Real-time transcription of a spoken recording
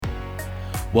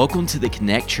Welcome to the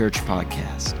Connect Church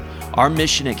podcast. Our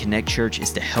mission at Connect Church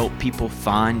is to help people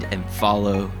find and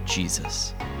follow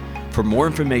Jesus. For more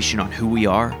information on who we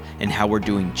are and how we're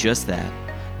doing just that,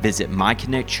 visit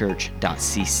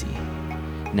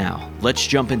myconnectchurch.cc. Now, let's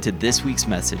jump into this week's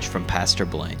message from Pastor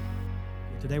Blaine.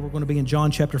 Today we're going to be in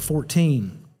John chapter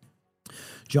 14.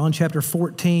 John chapter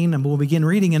 14, and we'll begin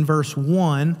reading in verse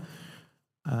 1.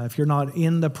 If you're not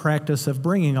in the practice of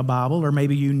bringing a Bible, or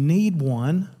maybe you need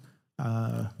one,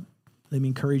 let me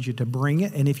encourage you to bring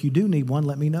it. And if you do need one,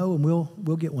 let me know, and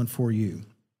we'll get one for you.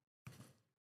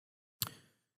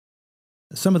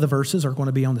 Some of the verses are going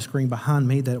to be on the screen behind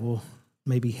me that will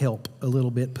maybe help a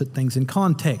little bit put things in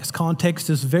context. Context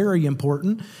is very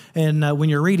important, and when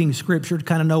you're reading Scripture, to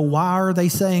kind of know why are they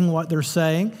saying what they're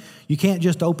saying. You can't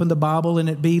just open the Bible and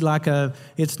it be like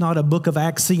it's not a book of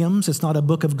axioms, it's not a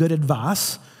book of good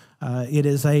advice. It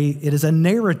is a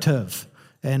narrative.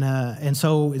 And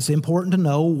so it's important to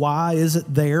know, why is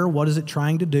it there? What is it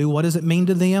trying to do? What does it mean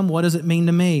to them? What does it mean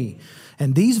to me?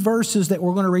 And these verses that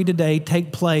we're going to read today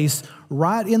take place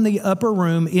right in the upper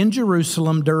room in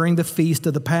Jerusalem during the feast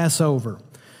of the Passover.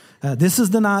 This is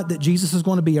the night that Jesus is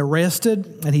going to be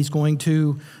arrested, and he's going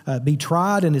to be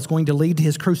tried, and it's going to lead to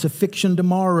his crucifixion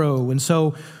tomorrow. And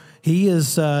so he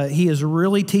is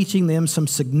really teaching them some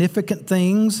significant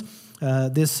things.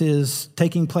 This is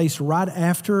taking place right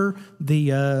after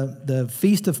the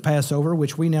Feast of Passover,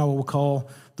 which we now will call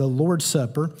the Lord's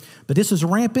Supper. But this is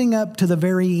ramping up to the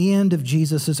very end of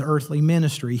Jesus' earthly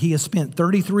ministry. He has spent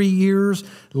 33 years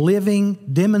living,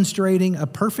 demonstrating a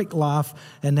perfect life,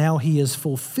 and now he is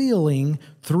fulfilling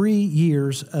 3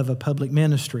 years of a public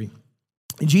ministry.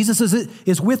 Jesus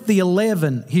is with the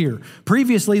 11 here.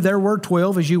 Previously, there were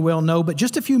 12, as you well know, but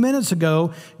just a few minutes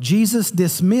ago, Jesus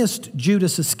dismissed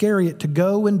Judas Iscariot to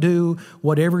go and do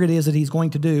whatever it is that he's going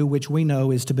to do, which we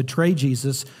know is to betray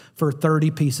Jesus for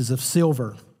 30 pieces of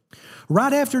silver.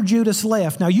 Right after Judas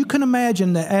left, now you can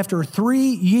imagine that after 3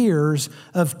 years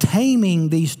of taming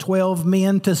these 12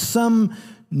 men to some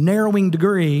narrowing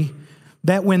degree,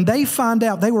 that when they find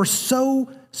out, they were so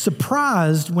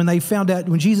surprised when they found out,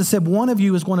 when Jesus said, one of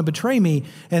you is going to betray me,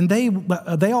 and they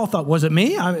all thought, was it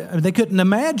me? They couldn't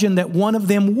imagine that one of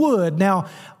them would. Now,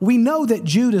 we know that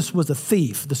Judas was a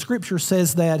thief. The scripture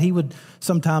says that he would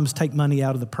sometimes take money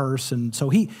out of the purse, and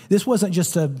so this wasn't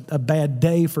just a bad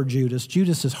day for Judas.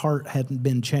 Judas's heart hadn't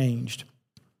been changed.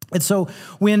 And so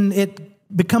when it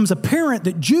becomes apparent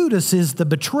that Judas is the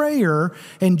betrayer,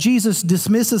 and Jesus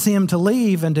dismisses him to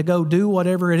leave and to go do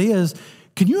whatever it is,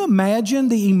 can you imagine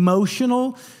the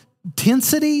emotional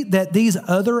intensity that these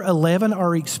other 11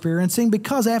 are experiencing?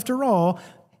 Because after all,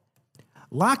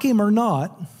 like him or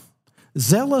not,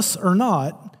 zealous or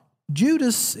not,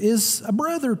 Judas is a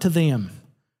brother to them.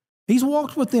 He's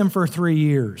walked with them for 3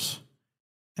 years.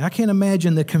 I can't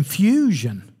imagine the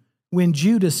confusion when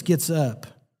Judas gets up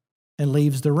and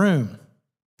leaves the room.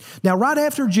 Now, right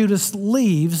after Judas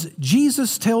leaves,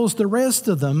 Jesus tells the rest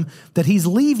of them that he's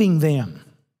leaving them.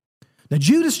 Now,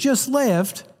 Judas just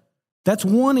left. That's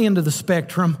one end of the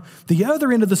spectrum. The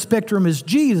other end of the spectrum is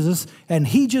Jesus, and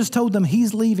he just told them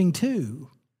he's leaving too.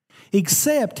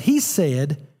 Except he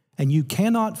said, and you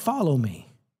cannot follow me.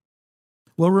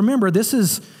 Well, remember, this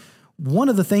is one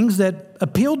of the things that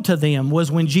appealed to them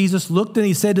was when Jesus looked and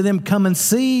he said to them, come and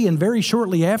see. And very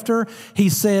shortly after, he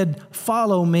said,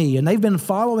 follow me. And they've been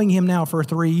following him now for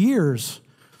 3 years,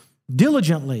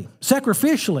 diligently,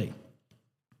 sacrificially.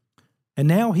 And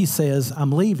now he says,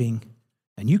 I'm leaving,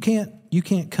 and you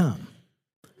can't come.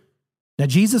 Now,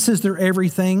 Jesus is their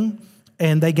everything,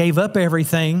 and they gave up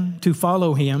everything to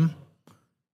follow him,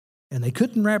 and they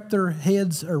couldn't wrap their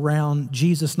heads around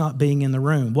Jesus not being in the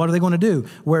room. What are they going to do?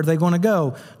 Where are they going to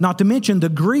go? Not to mention the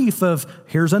grief of,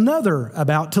 here's another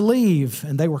about to leave,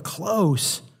 and they were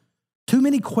close. Too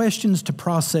many questions to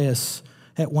process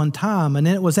at one time. And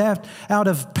then it was out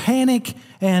of panic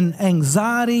and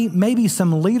anxiety, maybe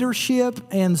some leadership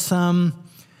and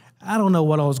I don't know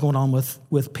what all was going on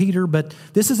with Peter, but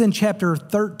this is in chapter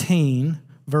 13,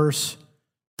 verse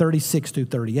 36 through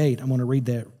 38. I'm going to read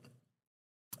that.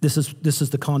 This is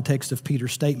the context of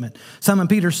Peter's statement. Simon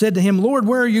Peter said to him, Lord,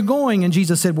 where are you going? And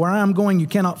Jesus said, where I am going, you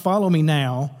cannot follow me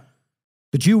now,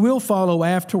 but you will follow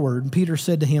afterward. And Peter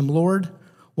said to him, Lord,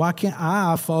 why can't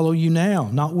I follow you now?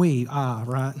 Not we, I,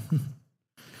 right?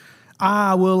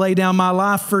 I will lay down my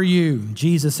life for you.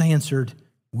 Jesus answered,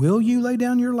 will you lay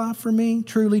down your life for me?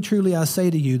 Truly, truly, I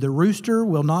say to you, the rooster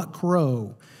will not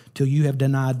crow till you have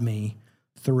denied me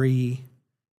 3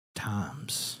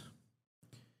 times.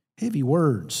 Heavy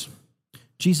words.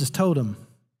 Jesus told him,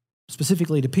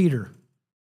 specifically to Peter,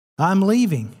 I'm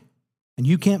leaving, and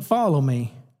you can't follow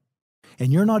me.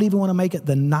 and you're not even going to make it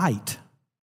the night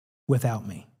without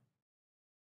me.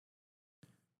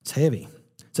 It's heavy.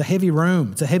 It's a heavy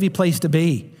room. It's a heavy place to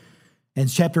be. And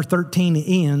chapter 13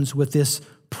 ends with this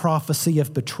prophecy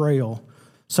of betrayal.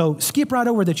 So skip right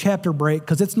over the chapter break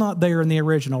because it's not there in the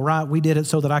original, right? We did it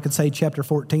so that I could say chapter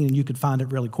 14 and you could find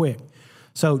it really quick.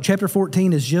 So chapter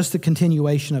 14 is just the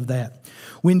continuation of that.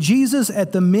 When Jesus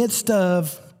at the midst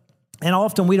of, and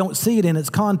often we don't see it in its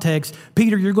context,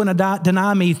 Peter, you're going to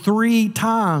deny me 3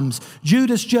 times.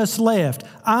 Judas just left.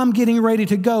 I'm getting ready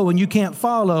to go and you can't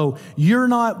follow. You're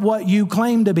not what you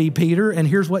claim to be, Peter. And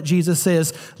here's what Jesus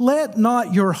says, let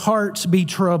not your hearts be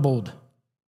troubled.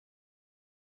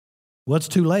 Well, it's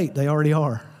too late. They already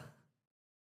are.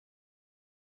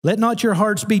 Let not your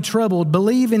hearts be troubled.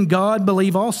 Believe in God,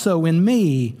 believe also in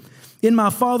me. In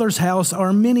my Father's house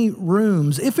are many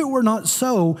rooms. If it were not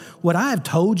so, would I have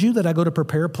told you that I go to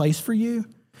prepare a place for you?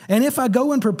 And if I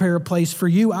go and prepare a place for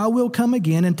you, I will come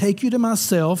again and take you to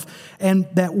myself, and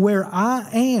that where I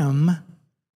am,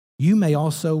 you may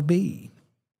also be.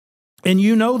 And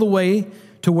you know the way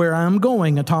to where I am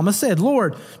going. And Thomas said,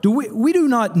 Lord, we do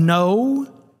not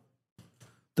know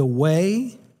the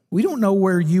way? We don't know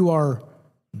where you are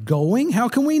going. How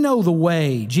can we know the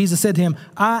way? Jesus said to him,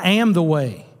 I am the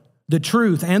way, the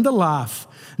truth, and the life.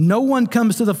 No one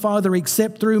comes to the Father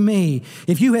except through me.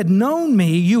 If you had known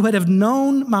me, you would have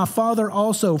known my Father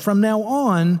also. From now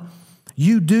on,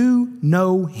 you do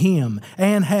know him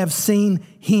and have seen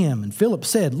him. And Philip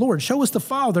said, Lord, show us the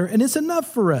Father, and it's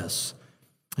enough for us.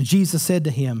 And Jesus said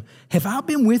to him, have I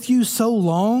been with you so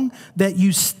long that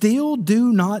you still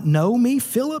do not know me,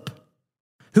 Philip?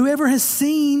 Whoever has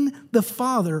seen the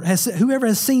Father, whoever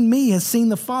has seen me has seen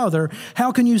the Father.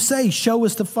 How can you say, show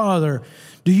us the Father?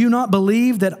 Do you not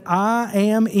believe that I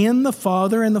am in the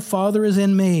Father and the Father is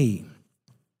in me?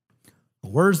 The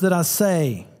words that I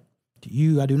say to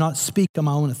you, I do not speak on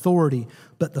my own authority,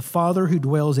 but the Father who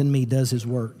dwells in me does his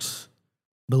works.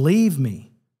 Believe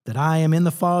me that I am in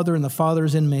the Father and the Father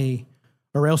is in me,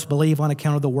 or else believe on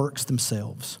account of the works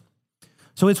themselves.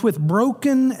 So it's with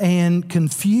broken and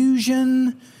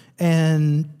confusion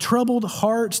and troubled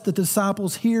hearts that the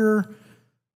disciples hear,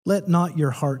 let not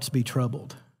your hearts be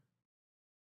troubled.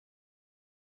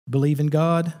 Believe in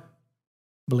God,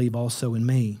 believe also in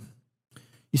me.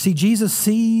 You see, Jesus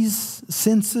sees,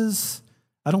 senses,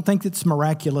 I don't think it's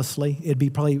miraculously, it'd be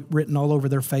probably written all over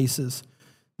their faces,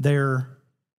 their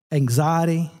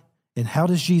anxiety. And how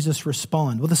does Jesus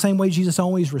respond? Well, the same way Jesus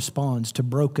always responds to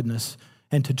brokenness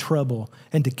and to trouble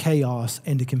and to chaos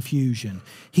and to confusion.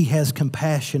 He has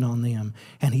compassion on them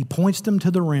and he points them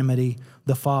to the remedy,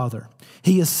 the Father.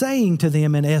 He is saying to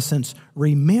them in essence,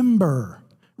 remember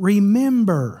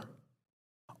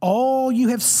all you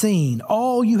have seen,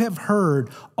 all you have heard,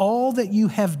 all that you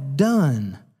have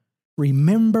done.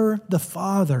 Remember the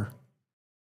Father.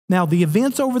 Now, the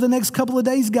events over the next couple of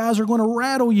days, guys, are going to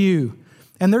rattle you,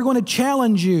 and they're going to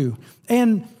challenge you.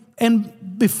 And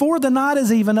before the night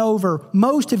is even over,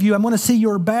 most of you, I'm going to see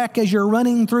your back as you're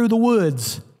running through the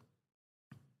woods.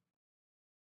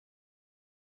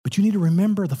 But you need to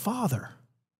remember the Father.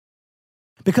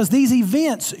 Because these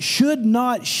events should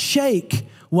not shake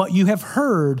what you have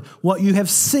heard, what you have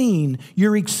seen,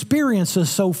 your experiences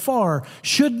so far.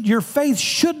 Your faith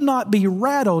should not be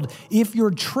rattled if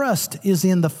your trust is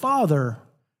in the Father.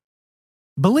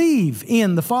 Believe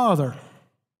in the Father.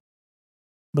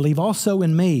 Believe also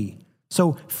in me.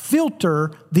 So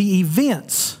filter the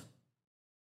events.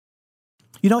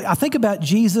 You know, I think about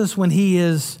Jesus when he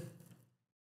is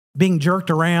being jerked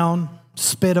around,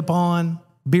 spit upon,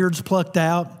 beards plucked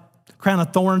out, crown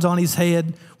of thorns on his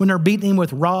head, when they're beating him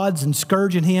with rods and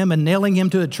scourging him and nailing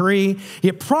him to a tree.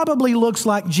 It probably looks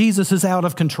like Jesus is out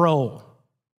of control.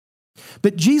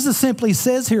 But Jesus simply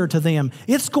says here to them,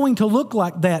 it's going to look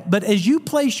like that. But as you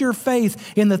place your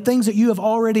faith in the things that you have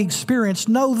already experienced,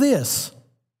 know this: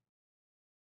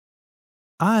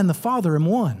 I and the Father am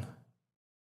one.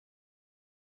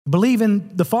 Believe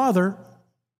in the Father,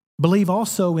 believe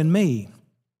also in me.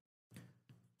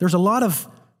 There's a lot of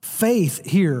faith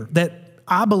here that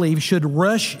I believe should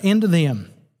rush into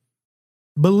them.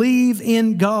 Believe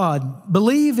in God.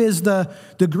 Believe is the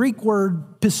Greek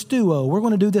word pisteuo. We're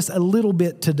going to do this a little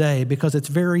bit today because it's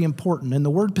very important. And the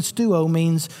word pisteuo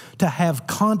means to have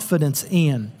confidence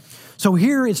in. So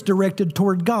here it's directed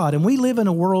toward God. And we live in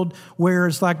a world where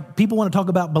it's like people want to talk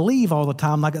about believe all the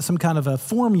time, like it's some kind of a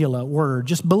formula word.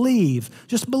 Just believe.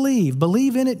 Just believe.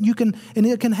 Believe in it, and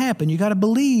it can happen. You got to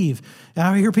believe. And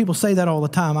I hear people say that all the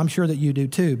time. I'm sure that you do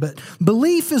too. But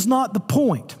belief is not the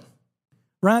point,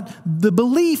 right? The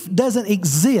belief doesn't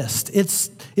exist.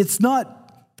 It's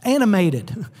not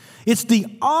animated. It's the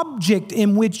object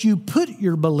in which you put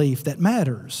your belief that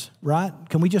matters, right?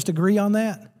 Can we just agree on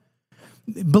that?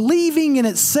 Believing in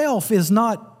itself is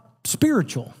not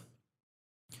spiritual.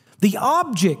 The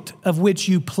object of which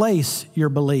you place your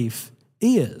belief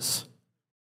is.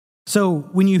 So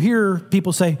when you hear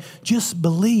people say, just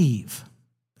believe,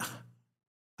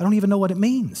 I don't even know what it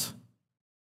means.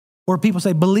 Or people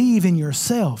say, believe in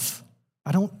yourself.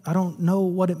 I don't know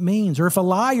what it means. Or if a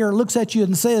liar looks at you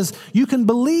and says, you can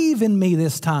believe in me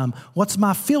this time, what's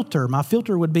my filter? My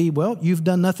filter would be, well, you've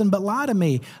done nothing but lie to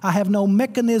me. I have no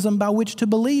mechanism by which to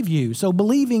believe you. So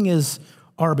believing is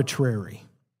arbitrary.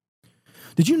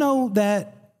 Did you know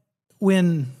that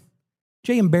when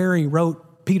J.M. Barrie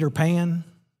wrote Peter Pan,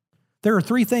 there are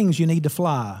 3 things you need to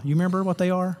fly. You remember what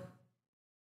they are?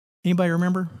 Anybody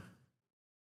remember?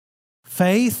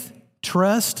 Faith,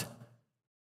 trust,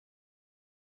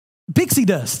 pixie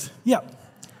dust. Yep.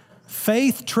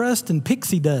 Faith, trust, and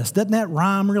pixie dust. Doesn't that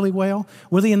rhyme really well?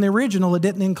 Well, in the original, it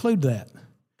didn't include that.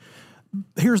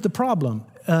 Here's the problem.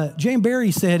 J.M.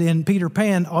 Barrie said in Peter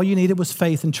Pan, all you needed was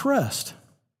faith and trust.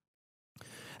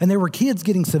 And there were kids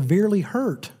getting severely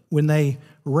hurt when they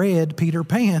read Peter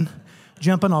Pan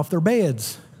jumping off their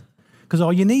beds. Because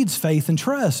all you need is faith and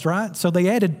trust, right? So they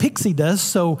added pixie dust,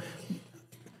 so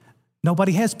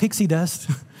nobody has pixie dust.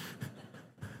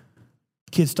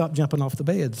 Kids stopped jumping off the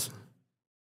beds.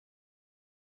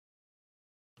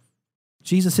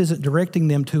 Jesus isn't directing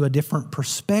them to a different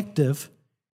perspective.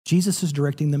 Jesus is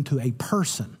directing them to a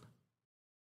person,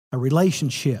 a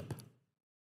relationship.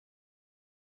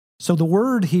 So the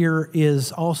word here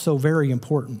is also very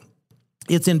important.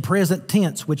 It's in present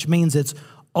tense, which means it's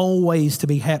always to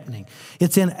be happening.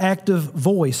 It's in active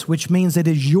voice, which means it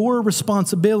is your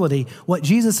responsibility. What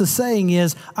Jesus is saying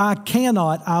is, I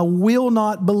will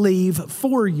not believe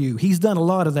for you. He's done a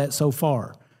lot of that so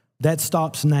far. That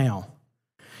stops now.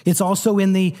 It's also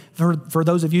in for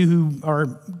those of you who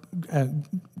are,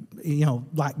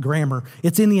 like grammar,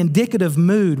 it's in the indicative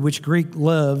mood, which Greek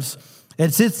loves.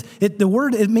 The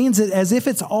word, it means it as if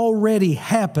it's already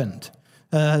happened.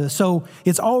 So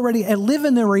it's already, live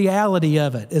in the reality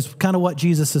of it is kind of what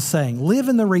Jesus is saying. Live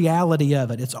in the reality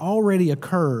of it. It's already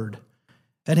occurred.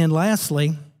 And then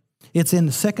lastly, it's in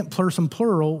the second person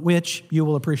plural, which you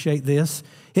will appreciate this.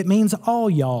 It means all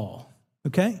y'all,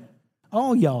 okay?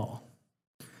 All y'all.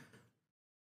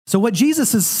 So what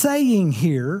Jesus is saying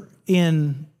here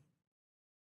in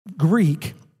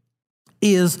Greek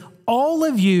is all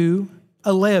of you,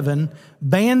 11,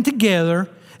 band together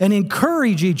and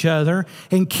encourage each other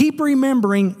and keep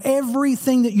remembering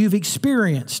everything that you've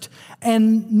experienced.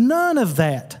 And none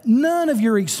of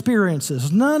your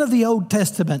experiences, none of the Old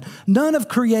Testament, none of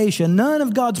creation, none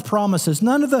of God's promises,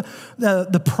 none of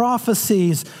the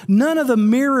prophecies, none of the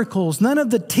miracles, none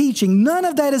of the teaching, none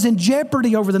of that is in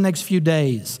jeopardy over the next few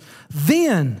days.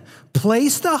 Then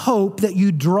place the hope that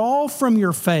you draw from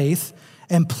your faith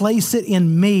and place it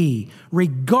in me.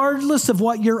 Regardless of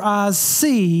what your eyes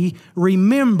see,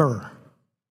 remember.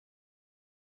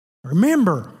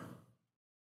 Remember.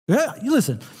 Yeah,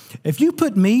 listen, if you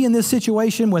put me in this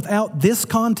situation without this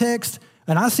context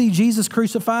and I see Jesus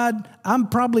crucified, I'm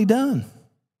probably done.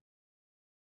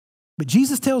 But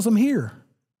Jesus tells them here,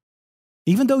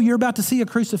 even though you're about to see a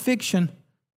crucifixion,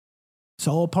 it's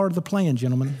all part of the plan,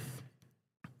 gentlemen.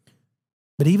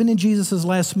 But even in Jesus'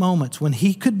 last moments, when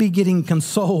he could be getting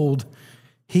consoled,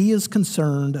 he is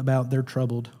concerned about their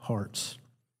troubled hearts.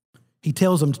 He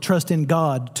tells them to trust in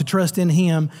God, to trust in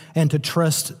him, and to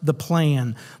trust the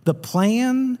plan. The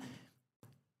plan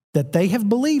that they have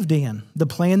believed in, the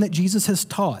plan that Jesus has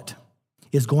taught,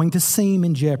 is going to seem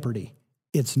in jeopardy.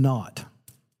 It's not.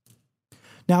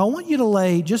 Now, I want you to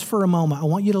lay, just for a moment, I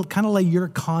want you to kind of lay your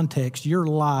context, your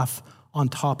life on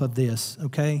top of this,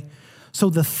 okay? So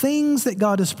the things that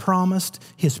God has promised,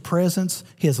 his presence,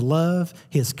 his love,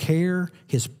 his care,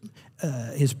 his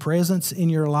presence in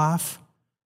your life,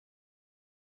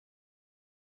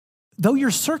 though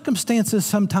your circumstances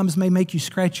sometimes may make you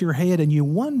scratch your head and you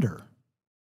wonder,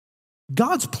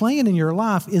 God's plan in your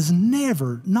life is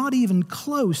never, not even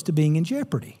close to being in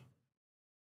jeopardy.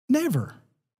 Never.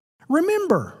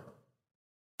 Remember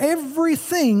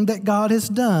everything that God has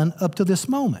done up to this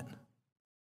moment.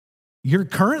 Your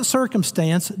current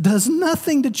circumstance does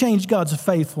nothing to change God's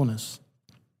faithfulness.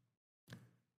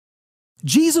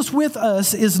 Jesus with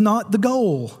us is not the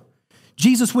goal.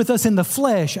 Jesus with us in the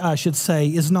flesh, I should say,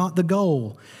 is not the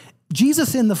goal.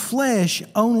 Jesus in the flesh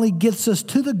only gets us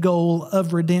to the goal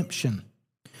of redemption.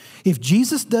 If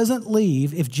Jesus doesn't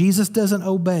leave, if Jesus doesn't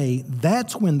obey,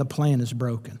 that's when the plan is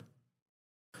broken.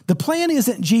 The plan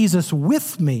isn't Jesus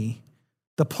with me.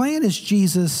 The plan is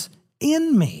Jesus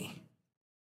in me.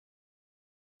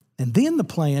 And then the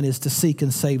plan is to seek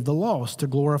and save the lost, to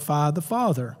glorify the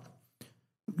Father.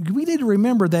 We need to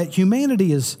remember that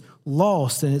humanity is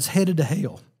lost and it's headed to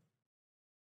hell.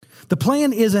 The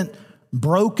plan isn't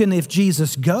broken if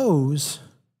Jesus goes.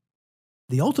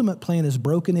 The ultimate plan is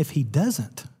broken if he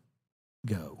doesn't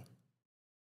go.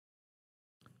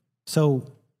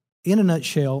 So, in a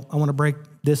nutshell, I want to break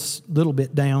this little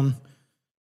bit down.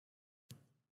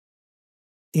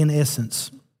 In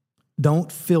essence,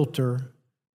 don't filter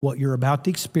what you're about to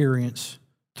experience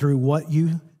through what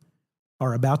you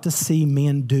are about to see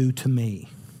men do to me,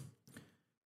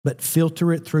 but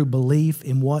filter it through belief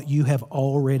in what you have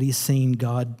already seen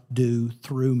God do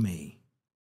through me.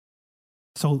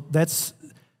 So that's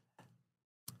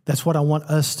what I want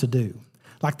us to do.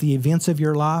 Like the events of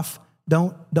your life,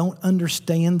 don't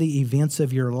understand the events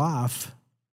of your life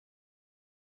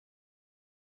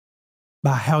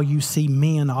by how you see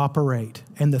men operate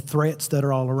and the threats that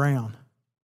are all around.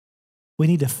 We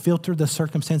need to filter the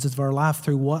circumstances of our life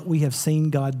through what we have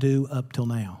seen God do up till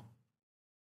now.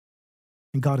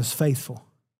 And God is faithful.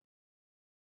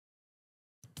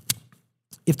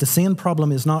 If the sin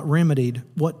problem is not remedied,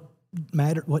 what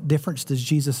difference does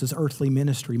Jesus' earthly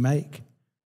ministry make?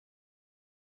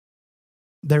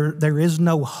 There is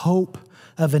no hope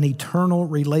of an eternal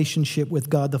relationship with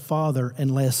God the Father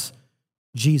unless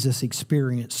Jesus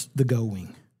experienced the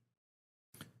going.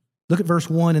 Look at verse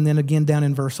 1 and then again down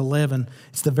in verse 11.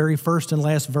 It's the very first and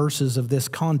last verses of this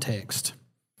context.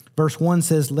 Verse 1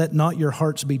 says, "Let not your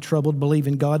hearts be troubled. Believe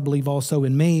in God, believe also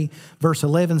in me." Verse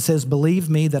 11 says, "Believe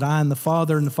me that I am the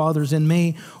Father and the Father's in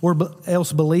me, or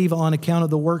else believe on account of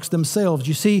the works themselves."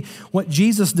 You see, what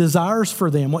Jesus desires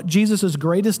for them, what Jesus'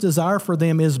 greatest desire for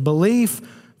them is belief,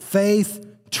 faith,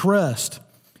 trust.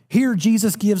 Here,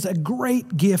 Jesus gives a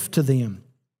great gift to them.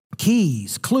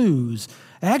 Keys, clues.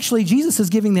 Actually, Jesus is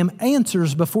giving them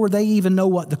answers before they even know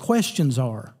what the questions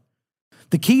are.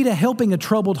 The key to helping a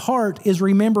troubled heart is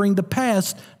remembering the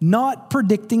past, not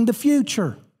predicting the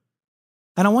future.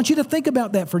 And I want you to think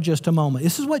about that for just a moment.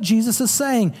 This is what Jesus is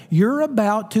saying. You're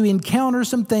about to encounter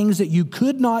some things that you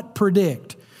could not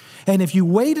predict. And if you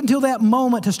wait until that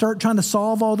moment to start trying to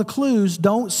solve all the clues,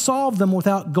 don't solve them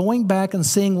without going back and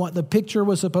seeing what the picture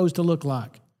was supposed to look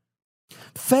like.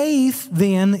 Faith,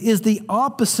 then, is the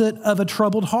opposite of a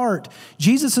troubled heart.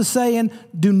 Jesus is saying,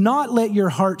 do not let your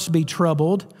hearts be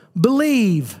troubled.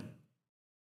 Believe.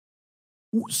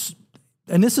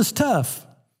 And this is tough,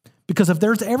 because if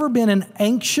there's ever been an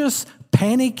anxious,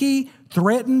 panicky,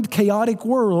 threatened, chaotic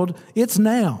world, it's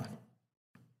now.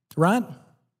 Right?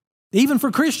 Even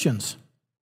for Christians.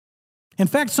 In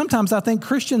fact, sometimes I think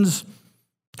Christians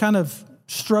kind of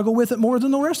struggle with it more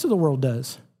than the rest of the world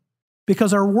does,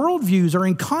 because our worldviews are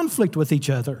in conflict with each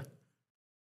other,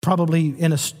 probably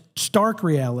in a stark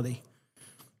reality.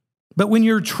 But when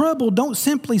you're troubled, don't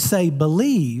simply say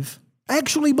believe,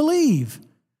 actually believe.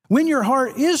 When your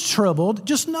heart is troubled,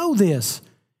 just know this.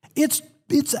 It's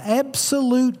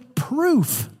absolute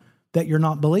proof that you're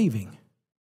not believing.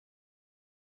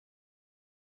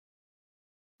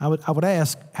 I would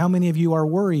ask, how many of you are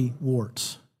worry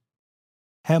warts?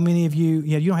 How many of you,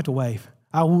 you don't have to wave.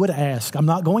 I would ask. I'm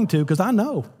not going to, because I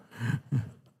know.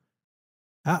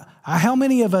 How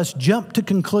many of us jump to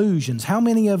conclusions? How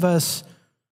many of us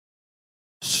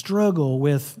struggle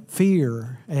with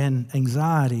fear and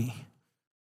anxiety?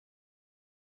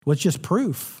 Well, it's just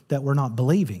proof that we're not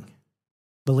believing.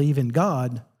 Believe in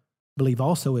God, believe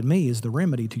also in me is the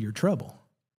remedy to your trouble,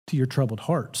 to your troubled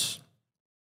hearts.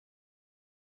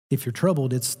 If you're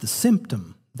troubled, it's the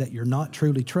symptom that you're not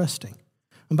truly trusting.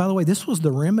 And by the way, this was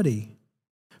the remedy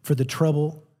for the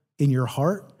trouble in your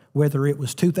heart, whether it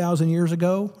was 2,000 years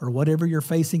ago or whatever you're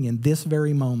facing in this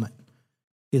very moment,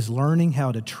 is learning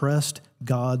how to trust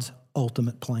God's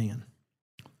ultimate plan.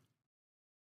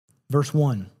 Verse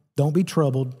 1, don't be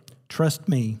troubled, trust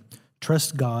me,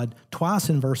 trust God. Twice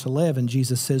in verse 11,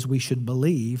 Jesus says we should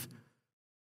believe.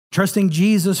 Trusting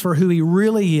Jesus for who he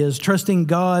really is, trusting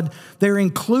God, they're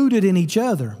included in each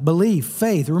other. Belief,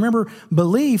 faith. Remember,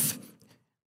 belief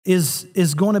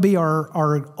is going to be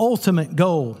our ultimate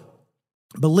goal.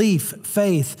 Belief,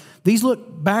 faith. These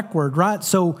look backward, right?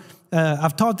 So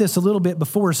I've taught this a little bit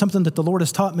before, something that the Lord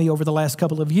has taught me over the last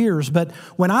couple of years. But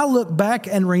when I look back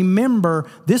and remember,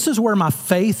 this is where my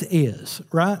faith is,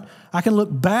 right? I can look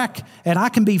back and I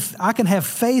can have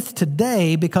faith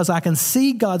today because I can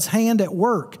see God's hand at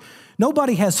work.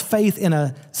 Nobody has faith in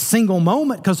a single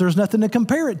moment because there's nothing to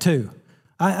compare it to.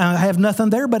 I have nothing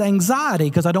there but anxiety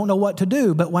because I don't know what to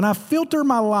do. But when I filter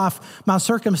my life, my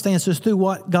circumstances through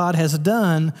what God has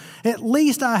done, at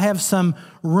least I have some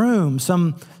room,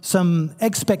 some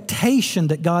expectation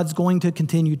that God's going to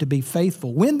continue to be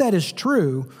faithful. When that is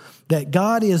true, that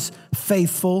God is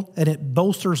faithful and it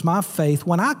bolsters my faith,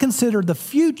 when I consider the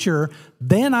future,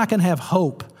 then I can have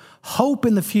hope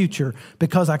in the future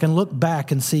because I can look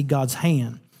back and see God's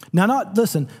hand. Now,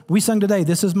 listen, we sung today,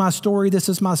 this is my story, this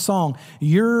is my song.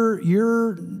 Your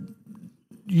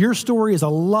story is a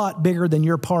lot bigger than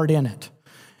your part in it.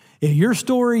 If your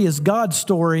story is God's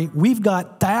story, we've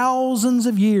got thousands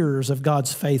of years of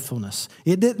God's faithfulness.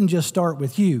 It didn't just start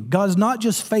with you. God's not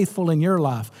just faithful in your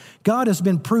life. God has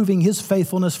been proving his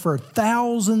faithfulness for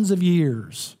thousands of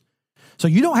years. So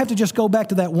you don't have to just go back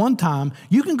to that one time.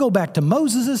 You can go back to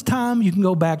Moses' time. You can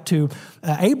go back to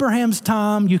Abraham's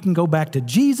time. You can go back to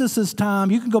Jesus' time.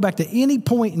 You can go back to any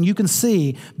point and you can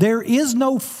see there is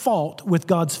no fault with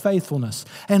God's faithfulness.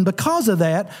 And because of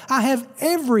that, I have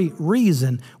every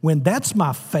reason when that's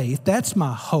my faith, that's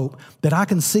my hope, that I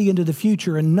can see into the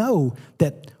future and know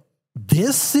that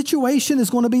this situation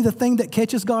is going to be the thing that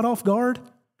catches God off guard.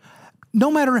 No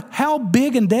matter how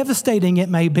big and devastating it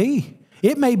may be.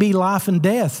 It may be life and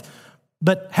death,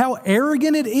 but how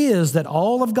arrogant it is that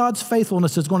all of God's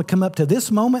faithfulness is going to come up to this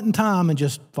moment in time and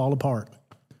just fall apart.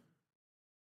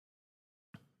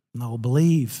 No,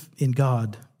 believe in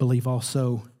God, believe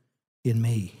also in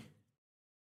me.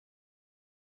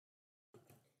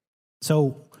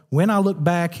 So when I look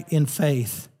back in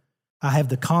faith, I have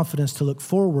the confidence to look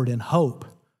forward in hope,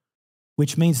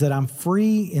 which means that I'm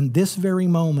free in this very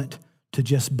moment to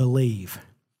just believe.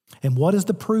 And what is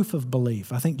the proof of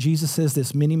belief? I think Jesus says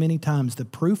this many, many times. The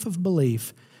proof of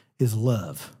belief is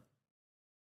love.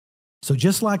 So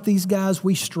just like these guys,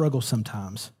 we struggle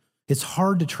sometimes. It's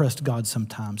hard to trust God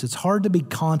sometimes. It's hard to be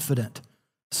confident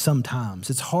sometimes.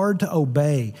 It's hard to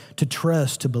obey, to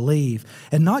trust, to believe.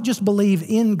 And not just believe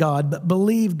in God, but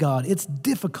believe God. It's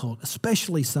difficult,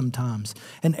 especially sometimes.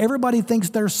 And everybody thinks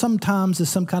there's sometimes is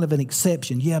some kind of an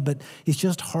exception. Yeah, but it's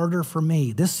just harder for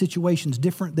me. This situation's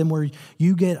different than where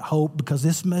you get hope because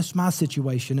this is my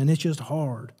situation and it's just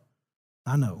hard.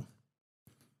 I know.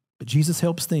 But Jesus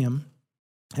helps them,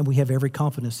 and we have every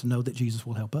confidence to know that Jesus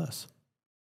will help us.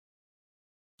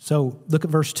 So look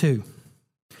at verse 2.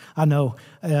 I know,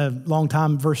 long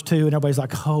time, verse 2, and everybody's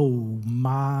like, oh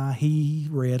my, he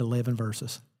read 11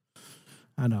 verses.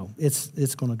 I know,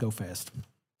 it's going to go fast.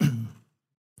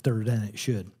 Third than it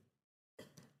should.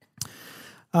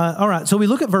 All right, so we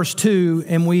look at verse 2,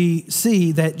 and we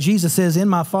see that Jesus says, in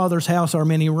my Father's house are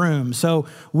many rooms. So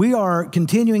we are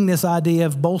continuing this idea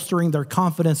of bolstering their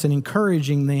confidence and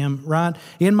encouraging them, right?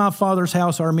 In my Father's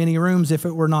house are many rooms. If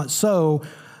it were not so,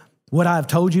 would I have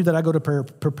told you that I go to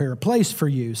prepare a place for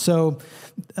you? So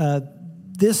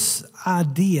this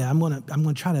idea, I'm going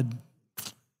to try to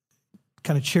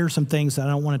kind of share some things that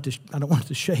I don't want it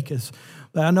to shake us.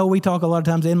 But I know we talk a lot of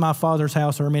times, in my Father's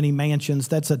house are many mansions.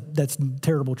 That's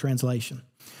terrible translation,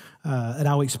 and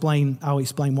I'll explain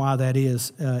why that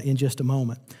is in just a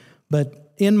moment.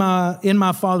 But in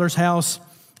my Father's house,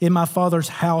 in my Father's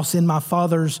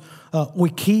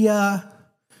oikia.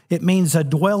 It means a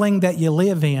dwelling that you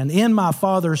live in. In my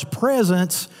Father's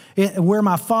presence, where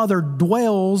my Father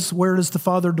dwells, where does the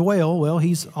Father dwell? Well,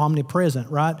 he's omnipresent,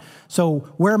 right? So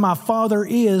where my Father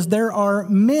is, there are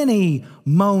many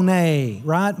monet,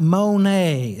 right?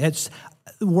 Monet.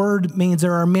 The word means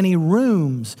there are many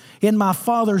rooms. In my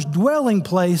Father's dwelling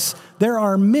place, there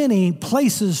are many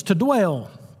places to dwell.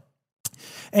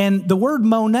 And the word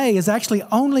monet is actually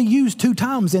only used 2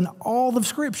 times in all of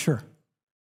Scripture.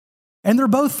 And they're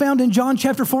both found in John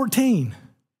chapter 14.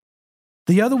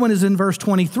 The other one is in verse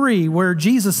 23, where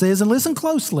Jesus says, and listen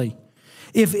closely,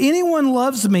 if anyone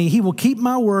loves me, he will keep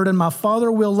my word, and my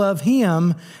Father will love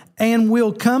him, and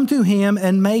will come to him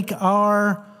and make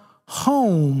our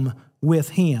home with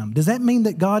him. Does that mean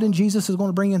that God and Jesus is going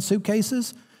to bring in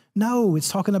suitcases? No,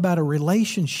 it's talking about a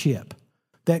relationship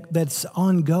that's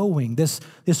ongoing, this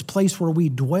place where we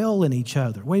dwell in each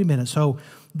other. Wait a minute, so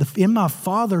in my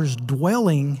Father's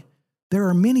dwelling, there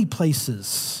are many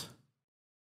places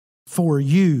for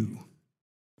you.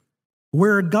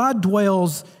 Where God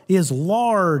dwells is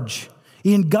large.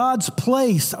 In God's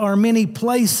place are many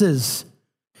places.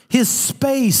 His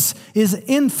space is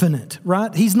infinite,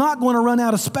 right? He's not going to run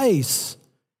out of space.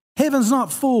 Heaven's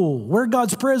not full. Where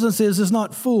God's presence is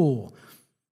not full.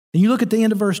 And you look at the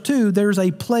end of verse 2, there's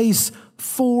a place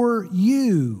for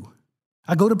you.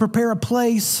 I go to prepare a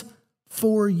place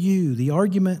for you. The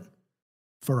argument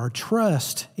for our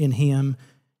trust in him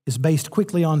is based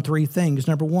quickly on 3 things.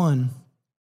 Number 1,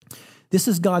 This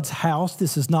is God's house.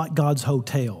 This is not God's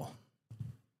hotel,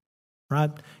 right?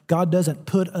 God doesn't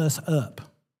put us up.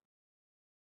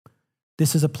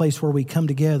 This is a place where we come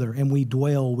together and we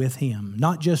dwell with Him,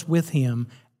 not just with Him,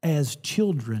 as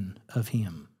children of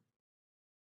Him.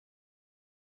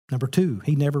 Number 2,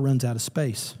 He never runs out of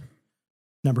space.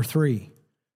 Number 3,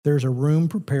 there's a room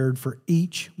prepared for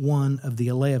each one of the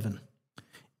 11,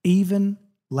 even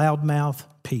loudmouth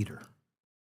Peter.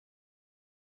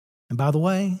 And by the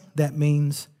way, that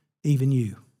means even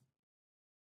you,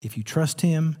 if you trust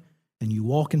Him and you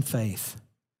walk in faith.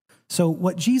 So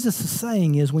what Jesus is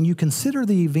saying is, when you consider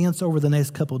the events over the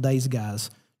next couple of days, guys,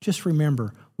 just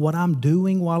remember, what I'm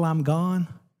doing while I'm gone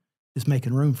is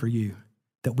making room for you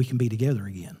that we can be together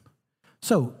again.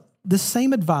 So this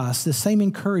same advice, this same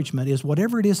encouragement is,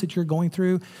 whatever it is that you're going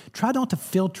through, try not to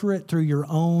filter it through your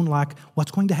own, like,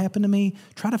 what's going to happen to me?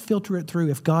 Try to filter it through,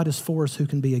 if God is for us, who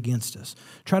can be against us?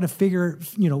 Try to figure,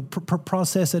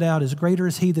 process it out as, greater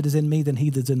is He that is in me than he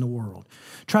that's in the world.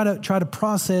 Try to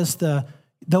process the,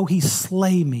 though He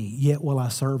slay me, yet will I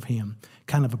serve Him,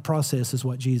 kind of a process is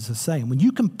what Jesus is saying. When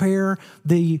you compare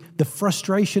the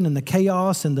frustration and the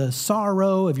chaos and the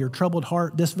sorrow of your troubled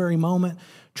heart this very moment,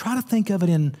 try to think of it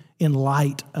in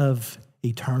light of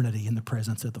eternity in the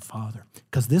presence of the Father,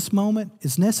 because this moment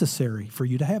is necessary for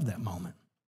you to have that moment.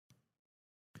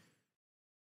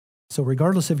 So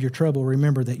regardless of your trouble,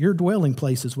 remember that your dwelling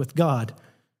place is with God,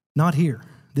 not here.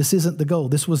 This isn't the goal.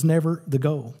 This was never the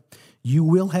goal. You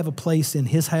will have a place in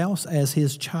His house as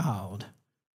His child.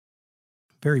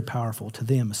 Very powerful to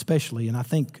them especially, and I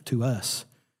think to us.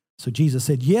 So Jesus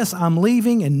said, yes, I'm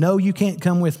leaving, and no, you can't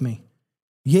come with me.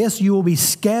 Yes, you will be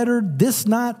scattered this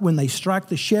night when they strike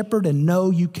the shepherd, and no,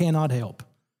 you cannot help.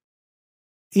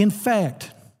 In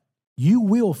fact, you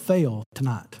will fail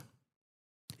tonight.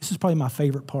 This is probably my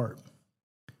favorite part.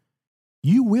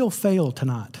 You will fail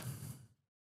tonight.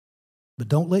 But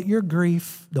don't let your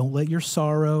grief, don't let your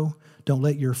sorrow, don't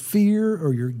let your fear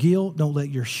or your guilt, don't let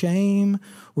your shame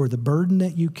or the burden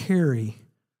that you carry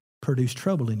produce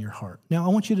trouble in your heart. Now, I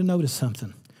want you to notice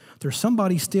something. There's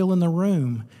somebody still in the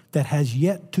room that has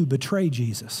yet to betray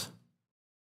Jesus.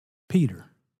 Peter.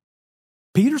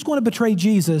 Peter's going to betray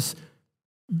Jesus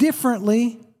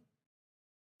differently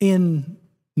in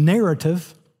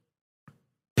narrative.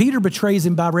 Peter betrays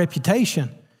Him by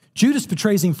reputation. Judas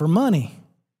betrays Him for money.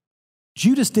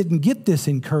 Judas didn't get this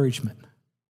encouragement.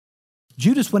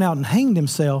 Judas went out and hanged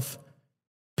himself.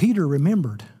 Peter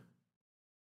remembered.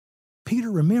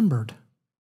 Peter remembered.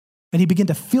 And he began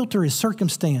to filter his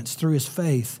circumstance through his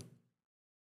faith.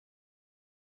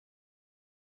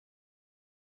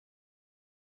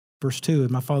 Verse 2,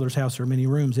 in my Father's house are many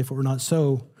rooms. If it were not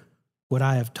so, would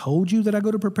I have told you that I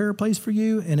go to prepare a place for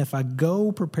you? And if I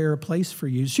go prepare a place for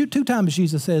you. 2 times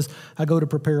Jesus says, I go to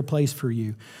prepare a place for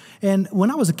you. And when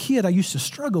I was a kid, I used to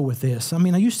struggle with this. I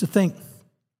used to think,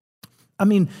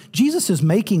 Jesus is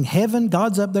making heaven.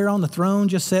 God's up there on the throne,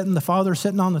 just sitting. The Father's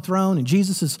sitting on the throne, and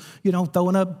Jesus is,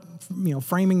 throwing up,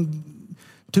 framing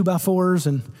 2x4s,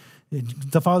 and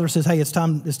the Father says, "Hey, it's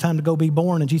time to go be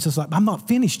born." And Jesus is like, "I'm not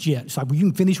finished yet." It's like, "Well, you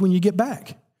can finish when you get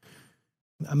back."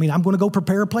 I'm going to go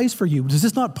prepare a place for you. Is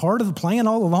this not part of the plan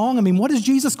all along? What is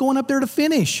Jesus going up there to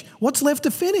finish? What's left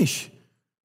to finish?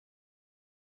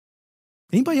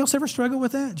 Anybody else ever struggle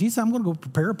with that? Jesus, I'm going to go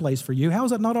prepare a place for you. How is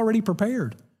that not already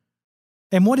prepared?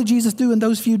 And what did Jesus do in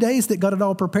those few days that got it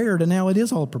all prepared, and now it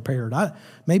is all prepared?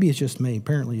 Maybe it's just me.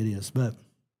 Apparently it is. But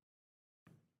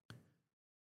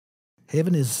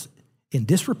heaven is in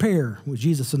disrepair when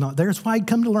Jesus is not there. It's why I'd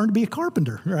come to learn to be a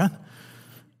carpenter, right?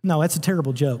 No, that's a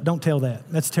terrible joke. Don't tell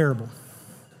that. That's terrible.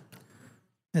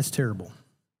 That's terrible.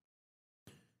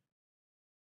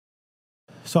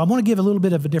 So I want to give a little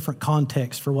bit of a different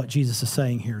context for what Jesus is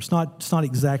saying here. It's not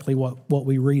exactly what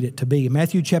we read it to be. In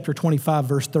Matthew chapter 25,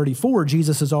 verse 34,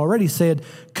 Jesus has already said,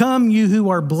 "Come, you who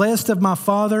are blessed of my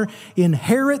Father,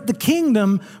 inherit the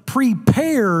kingdom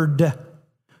prepared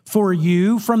for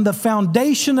you from the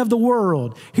foundation of the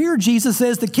world." Here Jesus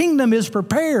says the kingdom is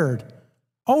prepared.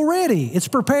 Already, it's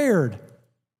prepared.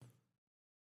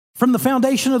 From the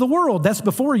foundation of the world, that's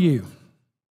before you.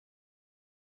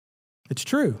 It's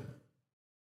true.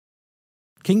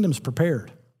 Kingdom's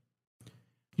prepared.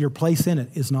 Your place in it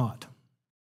is not.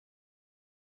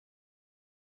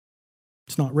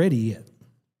 It's not ready yet.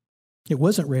 It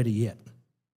wasn't ready yet.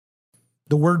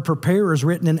 The word prepare is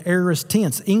written in aorist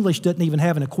tense. English doesn't even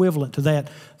have an equivalent to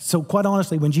that. So quite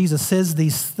honestly, when Jesus says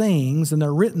these things and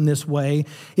they're written this way,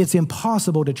 it's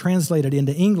impossible to translate it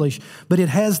into English, but it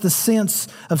has the sense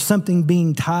of something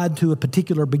being tied to a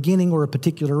particular beginning or a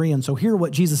particular end. So here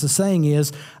what Jesus is saying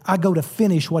is, I go to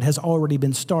finish what has already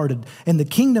been started. And the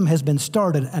kingdom has been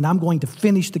started, and I'm going to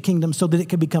finish the kingdom so that it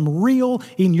can become real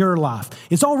in your life.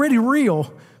 It's already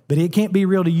real, but it can't be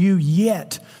real to you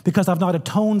yet because I've not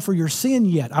atoned for your sin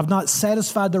yet. I've not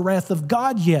satisfied the wrath of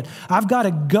God yet. I've got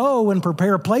to go and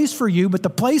prepare a place for you, but the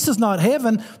place is not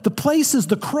heaven. The place is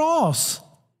the cross.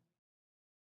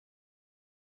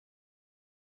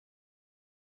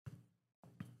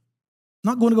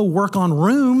 I'm not going to go work on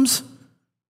rooms.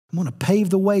 I'm going to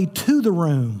pave the way to the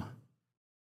room.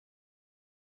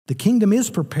 The kingdom is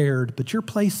prepared, but your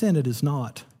place in it is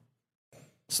not.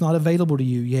 It's not available to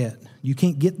you yet. You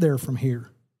can't get there from here.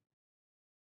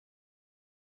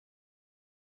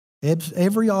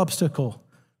 Every obstacle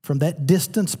from that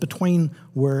distance between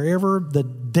wherever the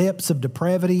depths of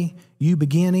depravity you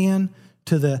begin in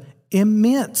to the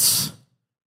immense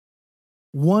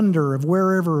wonder of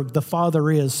wherever the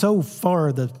Father is, so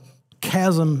far the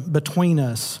chasm between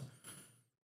us.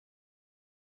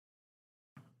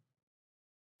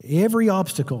 Every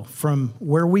obstacle from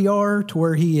where we are to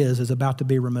where He is about to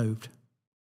be removed.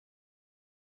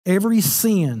 Every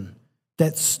sin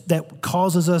that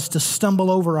causes us to stumble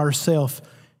over ourselves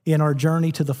in our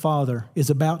journey to the Father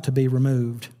is about to be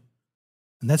removed.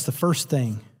 And that's the first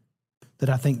thing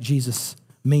that I think Jesus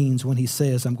means when He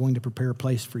says, I'm going to prepare a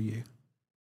place for you.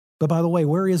 But by the way,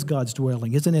 where is God's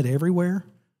dwelling? Isn't it everywhere?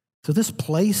 So this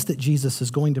place that Jesus is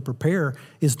going to prepare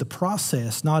is the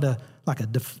process, not a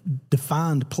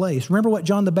defined place. Remember what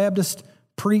John the Baptist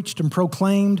preached and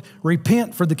proclaimed?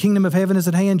 Repent, for the kingdom of heaven is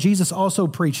at hand. Jesus also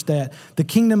preached that. The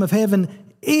kingdom of heaven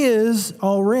is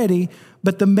already,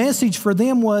 but the message for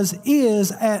them was,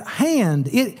 is at hand.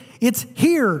 It's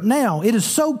here now. It is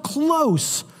so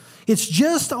close. It's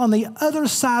just on the other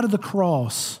side of the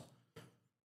cross.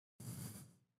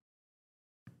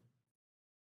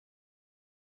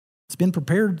 It's been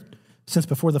prepared since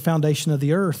before the foundation of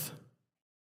the earth,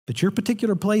 but your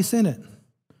particular place in it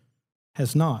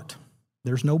has not.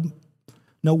 There's no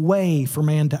way for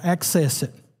man to access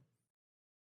it.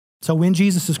 So when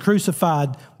Jesus is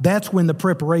crucified, that's when the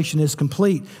preparation is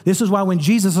complete. This is why when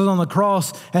Jesus was on the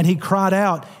cross and He cried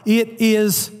out, it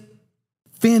is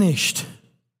finished.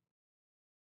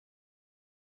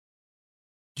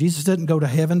 Jesus didn't go to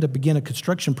heaven to begin a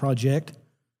construction project,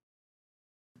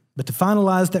 but to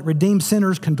finalize that redeemed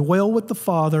sinners can dwell with the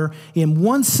Father in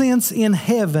one sense in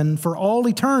heaven for all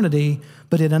eternity,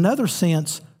 but in another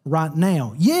sense right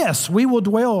now. Yes, we will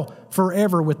dwell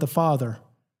forever with the Father,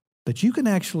 but you can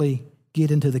actually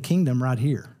get into the kingdom right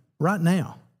here, right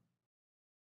now,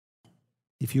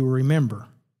 if you will remember.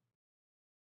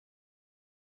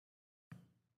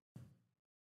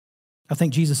 I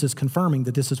think Jesus is confirming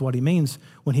that this is what He means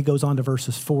when He goes on to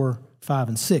verses 4, 5,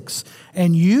 and 6.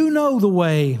 And you know the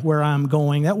way where I'm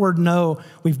going. That word know,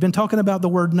 we've been talking about the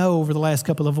word know over the last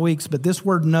couple of weeks, but this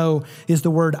word know is the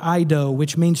word eido,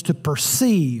 which means to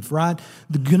perceive, right?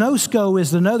 The gnosko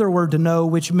is another word to know,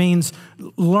 which means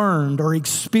learned or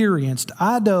experienced.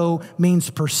 Eido means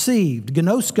perceived.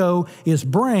 Gnosko is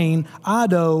brain.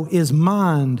 Eido is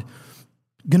mind.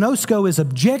 Gnosko is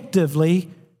objectively,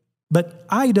 but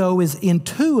eido is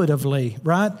intuitively,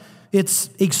 right? It's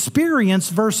experience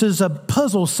versus a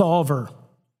puzzle solver.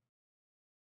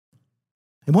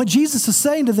 And what Jesus is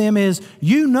saying to them is,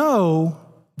 you know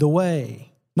the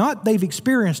way. Not they've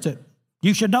experienced it.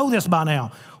 You should know this by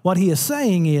now. What He is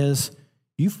saying is,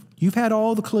 you've had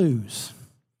all the clues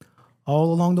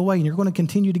all along the way, and you're going to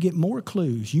continue to get more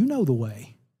clues. You know the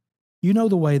way. You know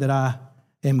the way that I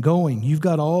am going. You've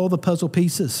got all the puzzle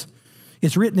pieces.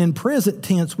 It's written in present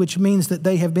tense, which means that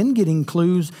they have been getting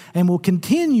clues and will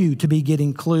continue to be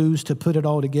getting clues to put it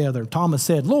all together. Thomas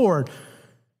said, Lord,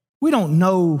 we don't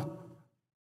know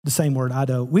the same word,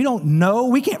 eido. We don't know.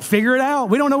 We can't figure it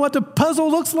out. We don't know what the puzzle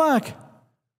looks like.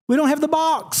 We don't have the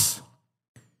box.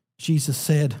 Jesus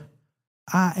said,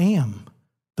 I am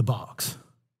the box.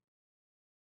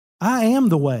 I am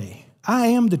the way. I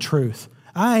am the truth.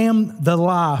 I am the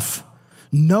life.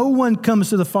 No one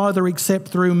comes to the Father except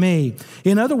through me.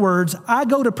 In other words, I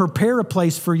go to prepare a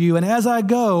place for you, and as I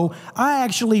go, I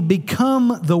actually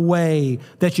become the way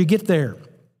that you get there.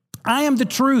 I am the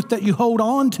truth that you hold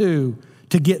on to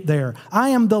get there. I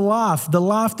am the life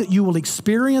that you will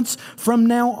experience from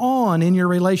now on in your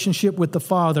relationship with the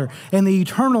Father, and the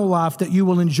eternal life that you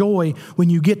will enjoy when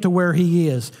you get to where He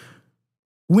is.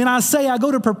 When I say I go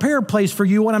to prepare a place for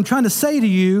you, what I'm trying to say to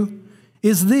you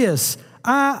is this: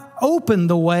 I open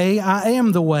the way, I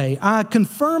am the way. I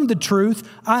confirm the truth,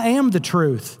 I am the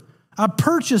truth. I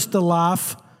purchased the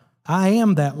life, I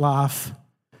am that life.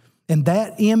 And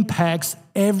that impacts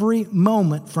every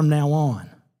moment from now on.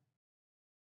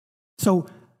 So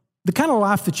the kind of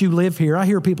life that you live here, I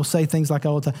hear people say things like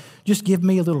all the time, just give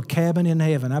me a little cabin in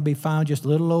heaven. I'd be fine, just a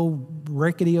little old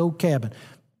rickety old cabin.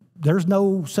 There's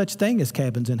no such thing as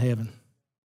cabins in heaven.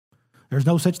 There's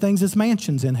no such things as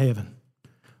mansions in heaven.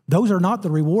 Those are not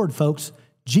the reward, folks.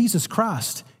 Jesus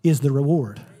Christ is the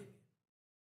reward.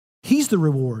 He's the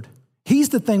reward. He's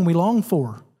the thing we long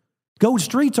for. Gold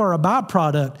streets are a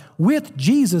byproduct with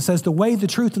Jesus as the way, the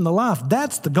truth, and the life.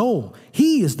 That's the goal.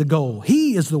 He is the goal.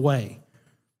 He is the way.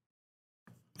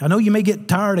 I know you may get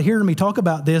tired of hearing me talk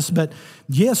about this, but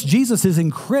yes, Jesus is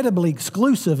incredibly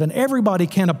exclusive and everybody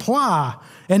can apply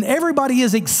and everybody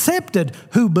is accepted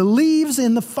who believes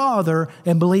in the Father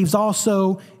and believes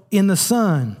also in the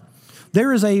Son.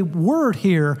 There is a word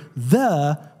here,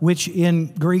 the, which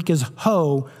in Greek is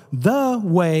ho, the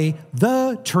way,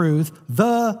 the truth,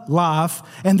 the life,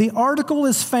 and the article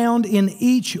is found in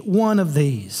each one of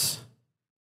these.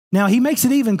 Now, he makes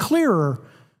it even clearer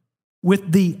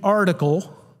with the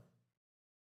article,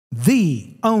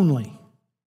 the only,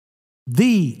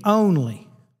 the only,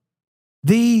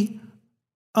 the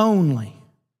only.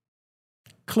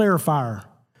 Clarifier,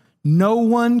 no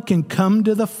one can come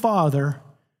to the Father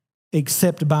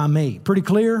except by me. Pretty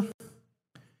clear?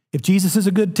 If Jesus is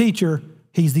a good teacher,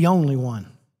 he's the only one.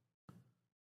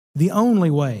 The only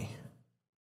way.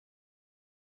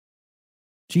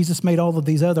 Jesus made all of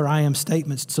these other I am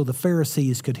statements so the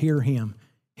Pharisees could hear him.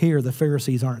 Here, the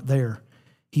Pharisees aren't there.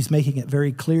 He's making it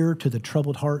very clear to the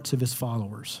troubled hearts of his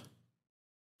followers.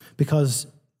 Because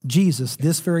Jesus,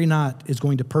 this very night, is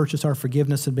going to purchase our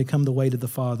forgiveness and become the way to the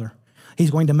Father. He's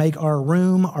going to make our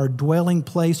room, our dwelling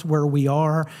place where we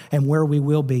are and where we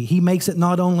will be. He makes it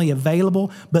not only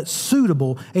available, but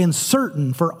suitable and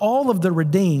certain for all of the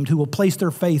redeemed who will place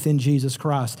their faith in Jesus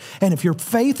Christ. And if your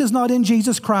faith is not in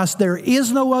Jesus Christ, there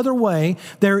is no other way,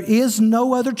 there is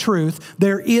no other truth,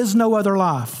 there is no other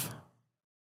life.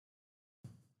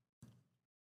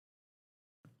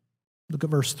 Look at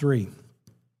verse 3.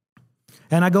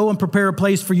 And I go and prepare a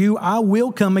place for you. I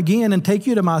will come again and take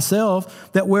you to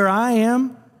myself, that where I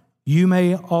am, you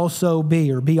may also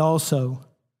be, or be also.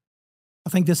 I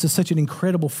think this is such an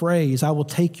incredible phrase. I will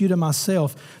take you to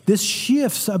myself. This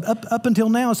shifts up until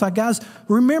now. It's like, guys,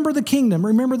 remember the kingdom.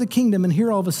 Remember the kingdom. And here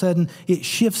all of a sudden, it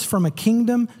shifts from a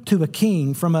kingdom to a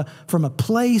king, from a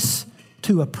place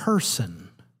to a person.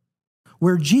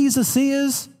 Where Jesus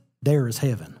is, there is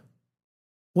heaven.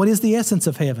 What is the essence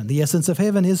of heaven? The essence of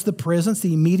heaven is the presence,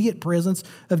 the immediate presence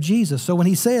of Jesus. So when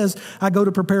he says, I go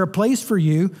to prepare a place for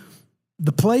you,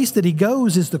 the place that he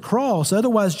goes is the cross.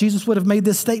 Otherwise, Jesus would have made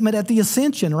this statement at the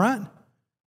ascension, right?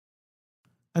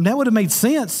 And that would have made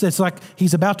sense. It's like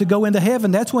he's about to go into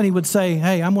heaven. That's when he would say,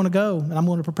 hey, I'm going to go and I'm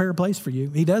going to prepare a place for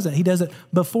you. He doesn't. He does it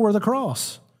before the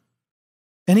cross.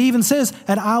 And he even says,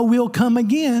 and I will come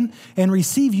again and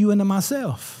receive you into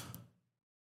myself.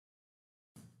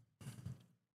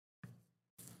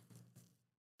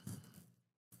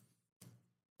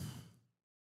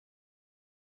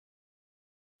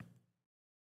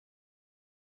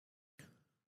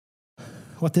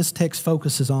 What this text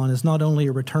focuses on is not only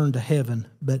a return to heaven,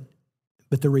 but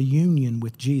the reunion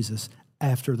with Jesus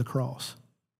after the cross.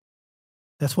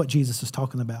 That's what Jesus is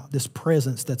talking about, this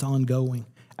presence that's ongoing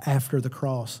after the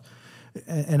cross.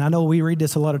 And I know we read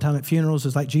this a lot of time at funerals.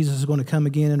 It's like Jesus is going to come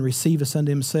again and receive us unto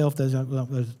himself. There's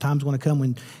a time's going to come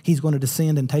when he's going to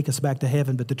descend and take us back to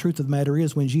heaven. But the truth of the matter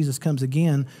is when Jesus comes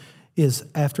again is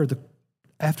after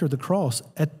the cross,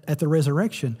 at the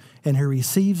resurrection, and he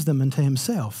receives them unto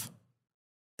himself.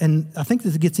 And I think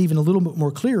this gets even a little bit more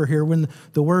clearer here when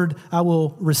the word, I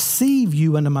will receive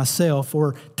you unto myself,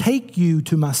 or take you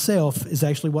to myself, is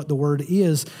actually what the word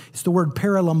is. It's the word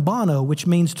paralambano, which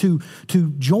means to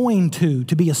join to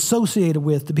be associated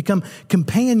with, to become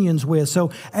companions with. So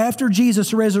after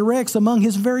Jesus resurrects, among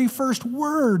his very first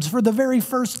words, for the very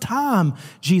first time,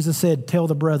 Jesus said, tell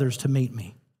the brothers to meet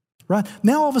me. Right?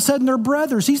 Now all of a sudden they're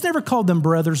brothers. He's never called them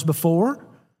brothers before.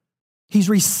 He's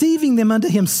receiving them unto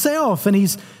himself,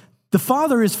 and the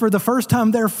Father is for the first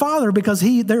time their Father because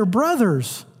they're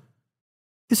brothers.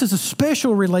 This is a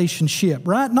special relationship,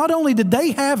 right? Not only did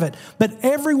they have it, but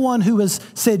everyone who has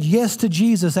said yes to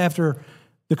Jesus after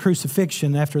the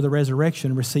crucifixion, after the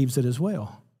resurrection, receives it as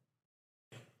well.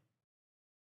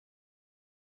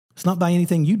 It's not by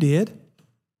anything you did.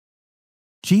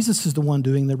 Jesus is the one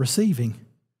doing the receiving.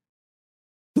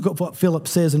 Look at what Philip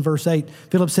says in verse 8.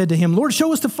 Philip said to him, Lord,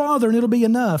 show us the Father and it'll be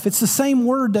enough. It's the same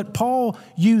word that Paul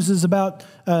uses about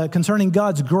concerning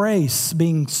God's grace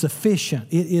being sufficient.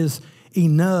 It is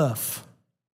enough.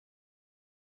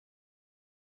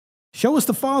 Show us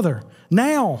the Father.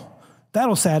 Now,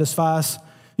 that'll satisfy us.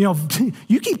 You know,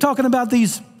 you keep talking about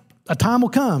these, a time will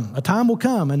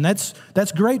come, and that's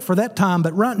great for that time,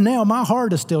 but right now my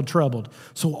heart is still troubled.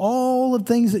 So all of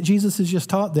the things that Jesus has just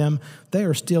taught them, they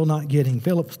are still not getting.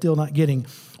 Philip's still not getting.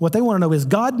 What they want to know is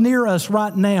God near us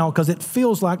right now, because it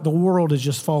feels like the world is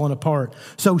just falling apart.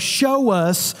 So show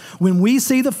us when we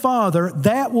see the Father,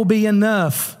 that will be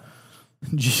enough.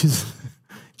 Jesus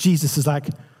is like,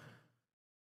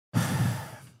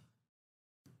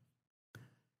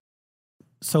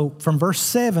 so from verse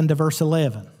 7 to verse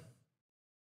 11,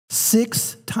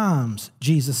 6 times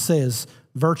Jesus says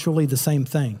virtually the same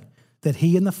thing, that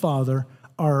he and the Father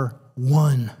are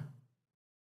one,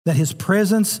 that his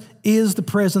presence is the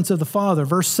presence of the Father.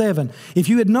 Verse 7, if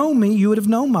you had known me, you would have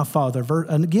known my Father.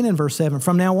 And again in verse 7,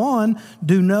 from now on,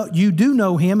 you do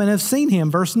know him and have seen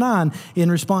him. Verse 9, in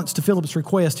response to Philip's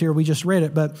request here, we just read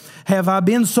it, but have I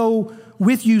been so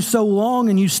with you so long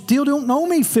and you still don't know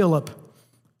me, Philip?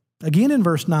 Again in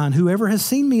verse 9, whoever has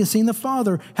seen me has seen the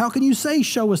Father. How can you say,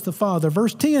 show us the Father?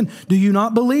 Verse 10, do you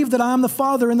not believe that I am the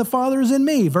Father and the Father is in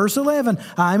me? Verse 11,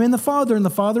 I am in the Father and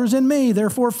the Father is in me.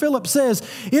 Therefore, Philip says,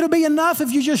 it'll be enough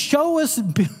if you just show us.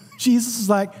 Jesus is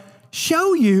like,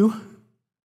 show you?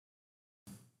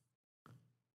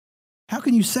 How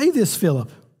can you say this,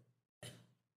 Philip?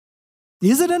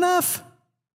 Is it enough?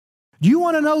 Do you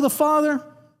want to know the Father?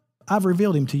 I've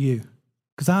revealed him to you,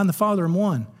 because I and the Father am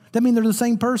one. That mean they're the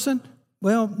same person?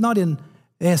 Well, not in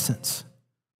essence,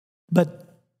 but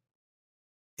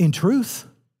in truth.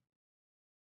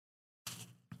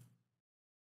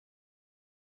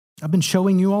 I've been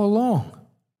showing you all along.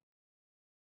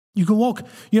 You can walk,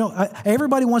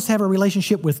 everybody wants to have a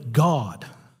relationship with God.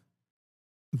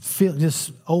 Feel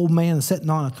this old man sitting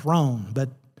on a throne, but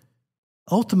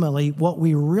ultimately what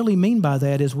we really mean by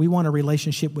that is we want a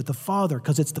relationship with the Father,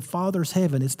 because it's the Father's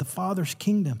heaven, it's the Father's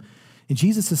kingdom. And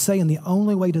Jesus is saying the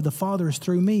only way to the Father is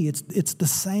through me. It's the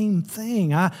same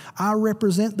thing. I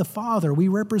represent the Father. We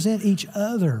represent each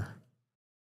other.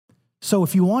 So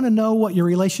if you want to know what your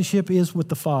relationship is with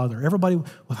the Father, everybody,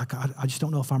 I just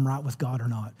don't know if I'm right with God or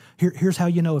not. Here's how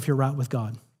you know if you're right with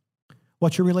God.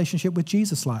 What's your relationship with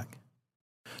Jesus like?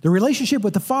 The relationship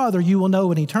with the Father you will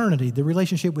know in eternity. The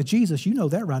relationship with Jesus, you know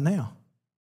that right now.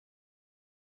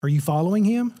 Are you following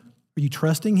him? Are you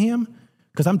trusting him?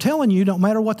 Because I'm telling you, no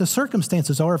matter what the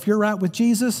circumstances are, if you're right with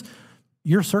Jesus,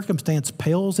 your circumstance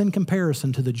pales in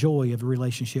comparison to the joy of a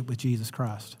relationship with Jesus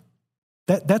Christ.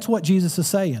 That's what Jesus is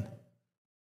saying.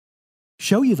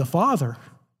 Show you the Father.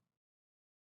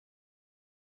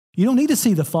 You don't need to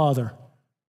see the Father.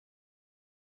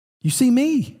 You see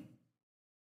me.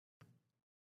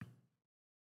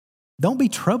 Don't be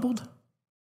troubled.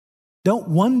 Don't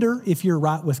wonder if you're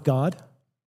right with God.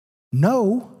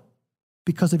 Know,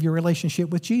 because of your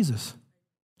relationship with Jesus.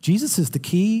 Jesus is the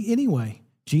key anyway.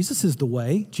 Jesus is the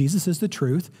way. Jesus is the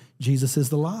truth. Jesus is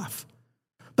the life.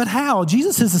 But how?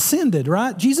 Jesus has ascended,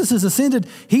 right? Jesus has ascended.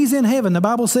 He's in heaven. The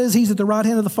Bible says he's at the right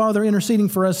hand of the Father interceding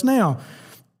for us now.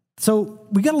 So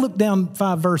we got to look down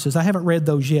 5 verses. I haven't read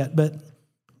those yet, but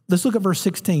let's look at verse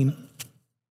 16.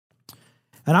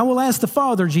 And I will ask the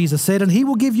Father, Jesus said, and he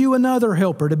will give you another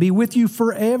helper to be with you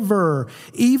forever,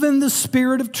 even the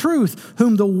Spirit of truth,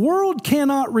 whom the world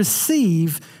cannot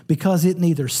receive because it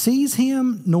neither sees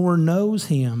him nor knows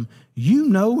him. You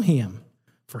know him,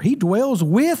 for he dwells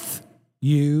with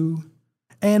you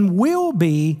and will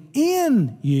be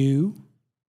in you.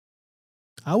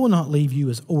 I will not leave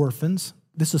you as orphans.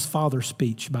 This is Father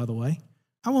speech, by the way.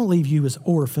 I won't leave you as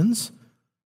orphans.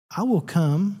 I will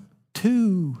come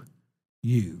to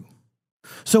you.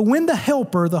 So when the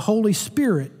Helper, the Holy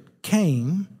Spirit,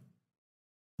 came,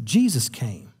 Jesus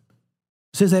came.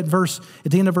 It says at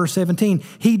the end of verse 17,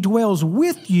 he dwells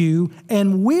with you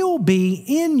and will be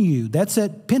in you. That's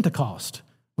at Pentecost,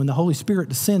 when the Holy Spirit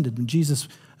descended and Jesus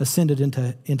ascended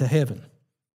into heaven.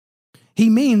 He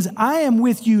means, I am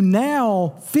with you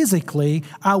now physically.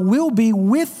 I will be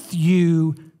with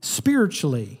you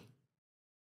spiritually,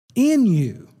 in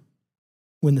you,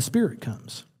 when the Spirit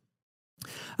comes.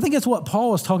 I think that's what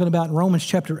Paul is talking about in Romans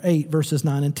chapter 8, verses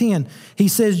 9 and 10. He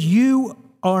says, you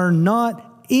are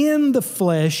not in the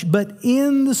flesh, but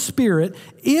in the Spirit,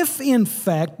 if in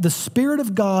fact the Spirit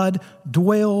of God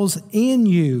dwells in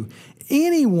you.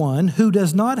 Anyone who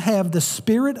does not have the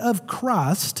Spirit of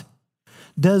Christ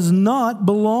does not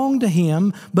belong to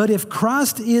him. But if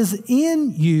Christ is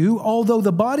in you, although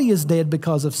the body is dead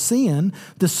because of sin,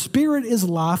 the spirit is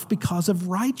life because of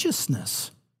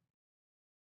righteousness.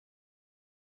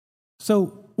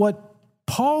 So what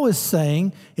Paul is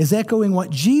saying is echoing what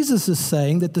Jesus is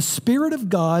saying, that the Spirit of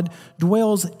God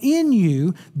dwells in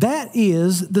you. That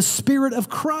is the Spirit of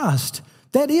Christ.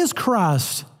 That is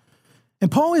Christ. And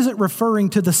Paul isn't referring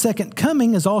to the second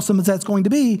coming, as awesome as that's going to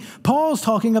be. Paul's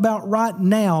talking about right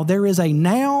now. There is a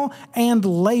now and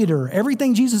later.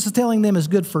 Everything Jesus is telling them is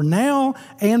good for now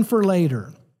and for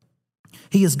later.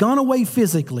 He has gone away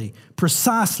physically,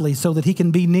 precisely so that he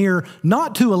can be near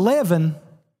not to 11,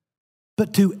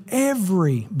 but to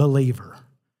every believer.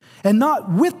 And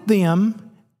not with them,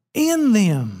 in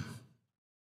them.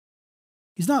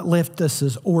 He's not left us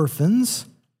as orphans.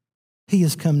 He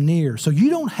has come near. So you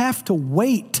don't have to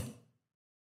wait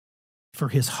for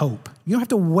his hope. You don't have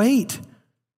to wait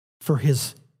for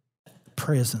his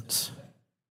presence.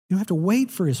 You don't have to wait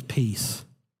for his peace.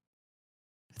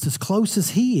 It's as close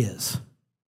as he is.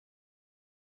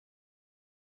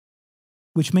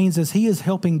 Which means as he is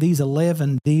helping these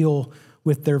 11 deal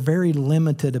with their very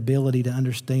limited ability to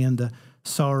understand the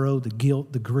sorrow, the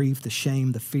guilt, the grief, the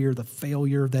shame, the fear, the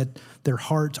failure that their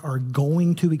hearts are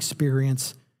going to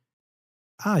experience,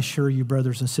 I assure you,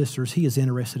 brothers and sisters, he is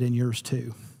interested in yours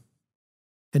too.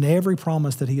 And every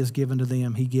promise that he has given to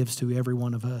them, he gives to every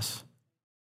one of us.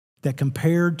 That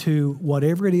compared to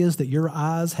whatever it is that your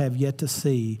eyes have yet to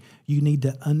see, you need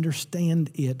to understand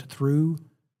it through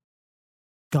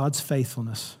God's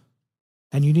faithfulness.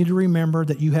 And you need to remember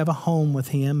that you have a home with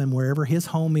him, and wherever his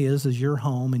home is your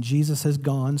home, and Jesus has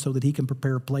gone so that he can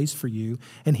prepare a place for you,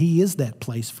 and he is that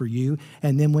place for you.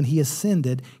 And then when he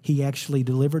ascended, he actually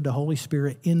delivered the Holy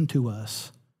Spirit into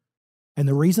us. And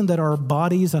the reason that our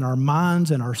bodies and our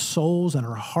minds and our souls and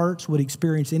our hearts would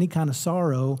experience any kind of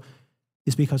sorrow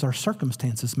is because our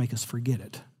circumstances make us forget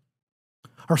it.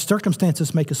 Our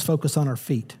circumstances make us focus on our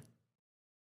feet,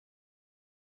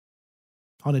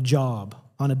 on a job,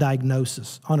 on a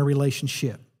diagnosis, on a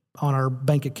relationship, on our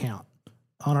bank account,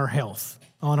 on our health,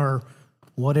 on our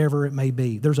whatever it may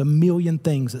be. There's a million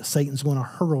things that Satan's going to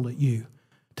hurl at you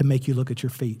to make you look at your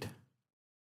feet.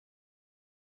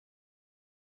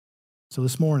 So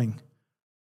this morning,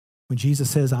 when Jesus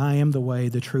says, I am the way,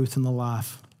 the truth, and the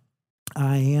life,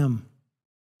 I am.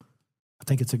 I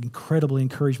think it's an incredible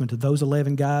encouragement to those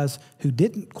 11 guys who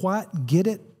didn't quite get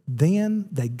it then.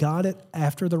 They got it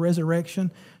after the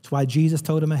resurrection. That's why Jesus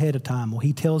told them ahead of time. Well,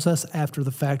 he tells us after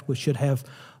the fact, which should have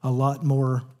a lot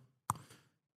more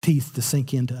teeth to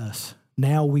sink into us.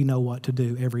 Now we know what to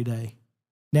do every day.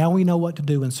 Now we know what to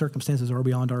do when circumstances are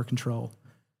beyond our control.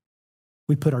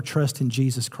 We put our trust in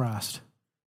Jesus Christ.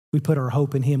 We put our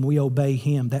hope in him. We obey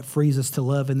him. That frees us to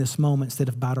love in this moment instead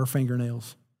of bite our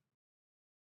fingernails.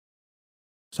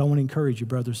 So I want to encourage you,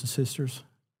 brothers and sisters.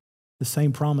 The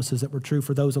same promises that were true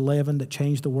for those 11 that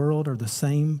changed the world are the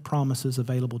same promises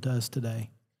available to us today.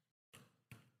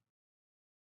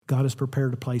 God has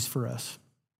prepared a place for us.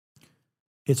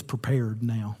 It's prepared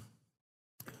now.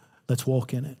 Let's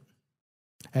walk in it.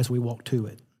 As we walk to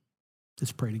it,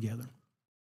 let's pray together.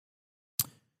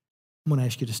 I'm going to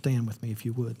ask you to stand with me if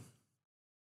you would.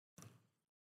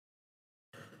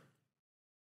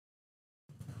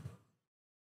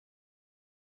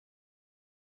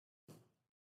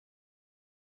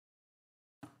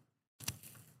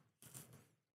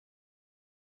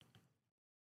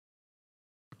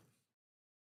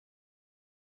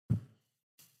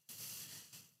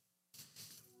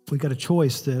 We got a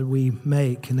choice that we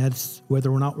make, and that's whether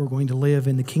or not we're going to live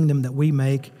in the kingdom that we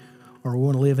make, or we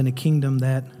want to live in a kingdom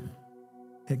that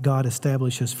God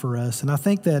establishes for us. And I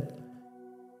think that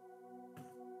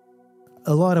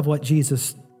a lot of what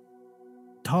Jesus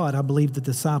taught, I believe the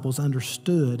disciples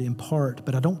understood in part,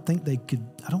 but I don't think they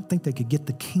could get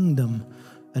the kingdom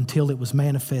until it was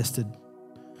manifested.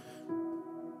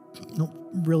 I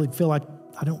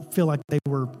don't feel like they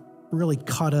were really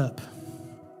caught up.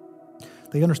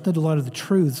 They understood a lot of the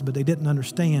truths, but they didn't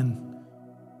understand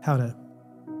how to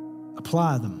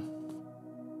apply them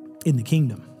in the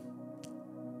kingdom.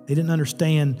 They didn't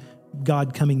understand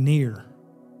God coming near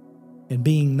and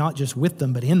being not just with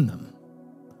them, but in them.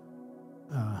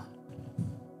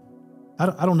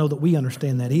 I don't know that we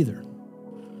understand that either.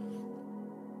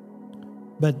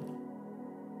 But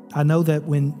I know that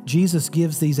when Jesus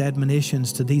gives these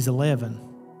admonitions to these 11,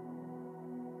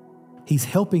 he's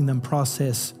helping them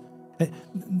process.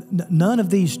 None of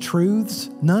these truths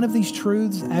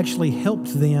actually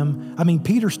helped them. I mean,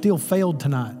 Peter still failed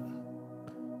tonight.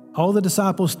 All the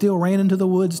disciples still ran into the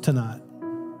woods tonight.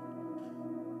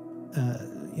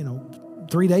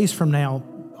 3 days from now,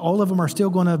 all of them are still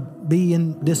going to be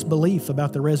in disbelief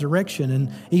about the resurrection.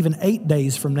 And even 8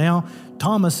 days from now,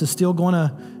 Thomas is still going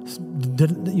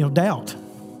to, doubt.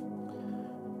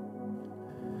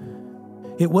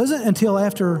 It wasn't until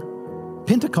after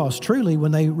Pentecost, truly,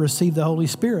 when they received the Holy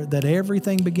Spirit, that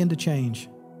everything began to change.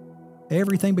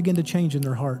 Everything began to change in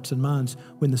their hearts and minds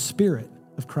when the Spirit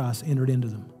of Christ entered into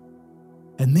them.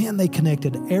 And then they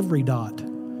connected every dot.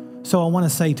 So I want to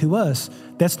say to us,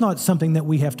 that's not something that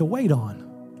we have to wait on.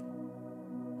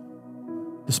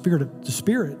 The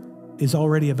Spirit is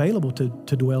already available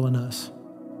to dwell in us.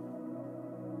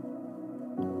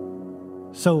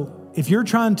 So if you're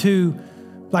trying to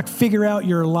figure out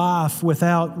your life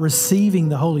without receiving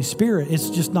the Holy Spirit,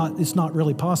 it's not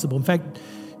really possible. In fact,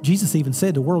 Jesus even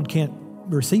said the world can't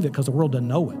receive it because the world doesn't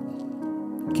know it.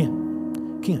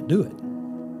 Can't do it.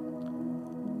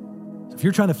 If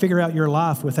you're trying to figure out your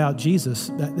life without Jesus,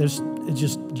 you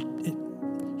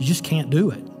just can't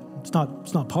do it. It's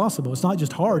not possible. It's not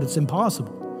just hard, it's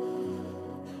impossible.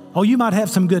 Oh, you might have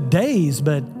some good days,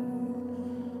 but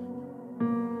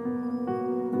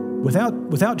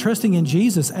without trusting in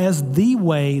Jesus as the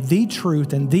way, the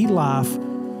truth, and the life,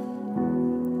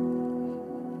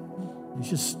 it's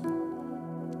just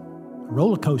a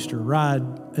roller coaster ride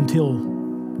until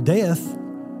death,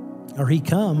 or he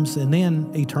comes, and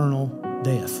then eternal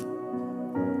death.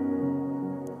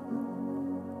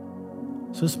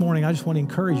 So this morning, I just want to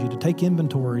encourage you to take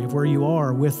inventory of where you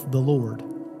are with the Lord.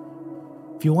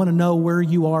 If you want to know where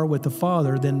you are with the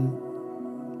Father, then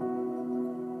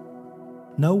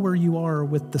know where you are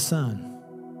with the Son.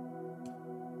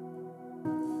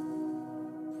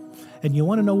 And you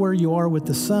want to know where you are with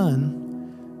the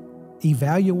Son,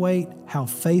 evaluate how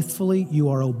faithfully you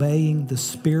are obeying the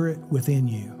Spirit within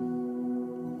you.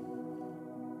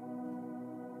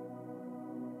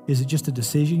 Is it just a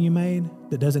decision you made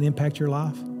that doesn't impact your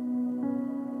life?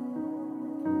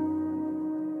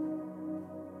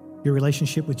 Your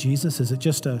relationship with Jesus, is it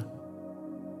just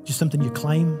something you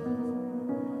claim?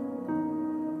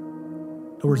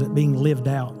 Or is it being lived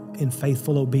out in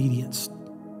faithful obedience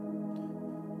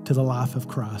to the life of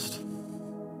Christ?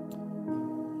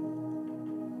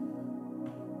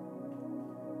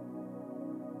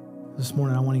 This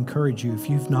morning, I want to encourage you, if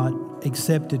you've not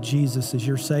accepted Jesus as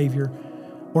your Savior,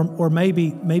 or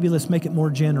maybe let's make it more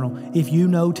general. If you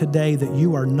know today that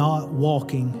you are not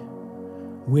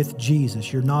walking with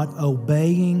Jesus, you're not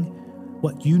obeying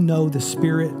what you know the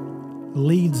Spirit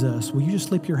leads us, will you just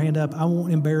slip your hand up? I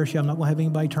won't embarrass you. I'm not going to have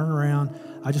anybody turn around.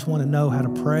 I just want to know how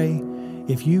to pray.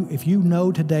 If you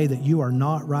know today that you are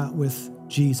not right with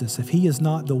Jesus, if he is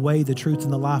not the way, the truth,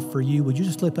 and the life for you, would you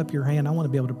just slip up your hand? I want to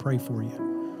be able to pray for you.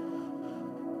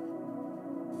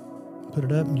 Put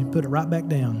it up and you put it right back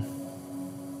down.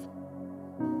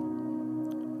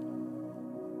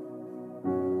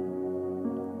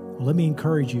 Let me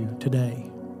encourage you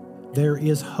today. There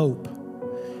is hope.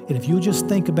 And if you just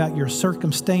think about your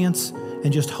circumstance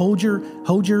and just hold your,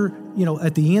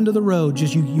 at the end of the road,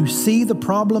 just you see the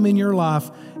problem in your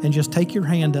life and just take your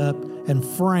hand up and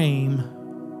frame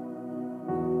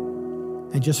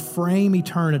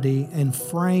eternity and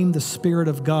frame the Spirit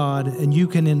of God, and you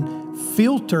can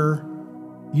filter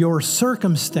your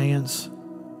circumstance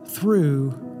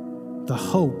through the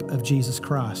hope of Jesus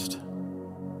Christ.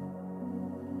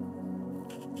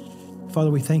 Father,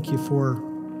 we thank you for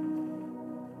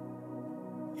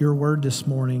your word this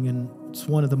morning, and it's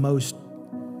one of the most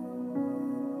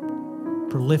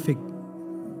prolific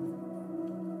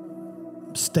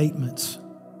statements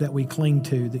that we cling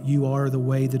to, that you are the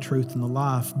way, the truth, and the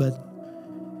life.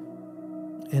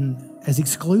 And as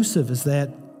exclusive as that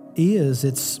is,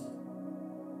 it's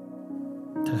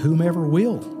to whomever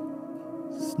will.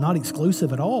 It's not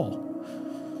exclusive at all.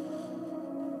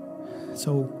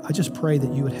 So I just pray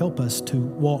that you would help us to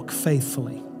walk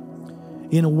faithfully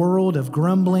in a world of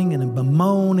grumbling and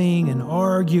bemoaning and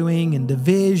arguing and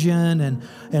division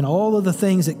and all of the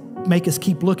things that make us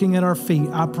keep looking at our feet.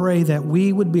 I pray that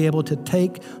we would be able to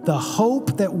take the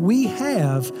hope that we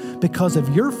have because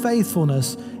of your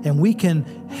faithfulness, and we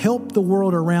can help the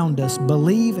world around us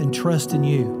believe and trust in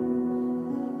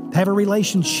you. Have a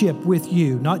relationship with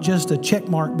you, not just a check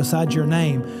mark beside your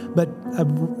name, but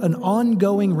an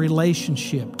ongoing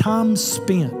relationship, time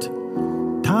spent,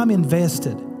 time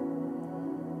invested.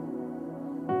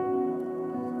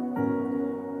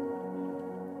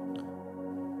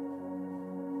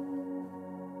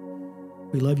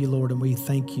 We love you, Lord, and we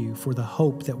thank you for the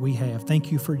hope that we have.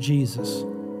 Thank you for Jesus,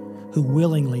 who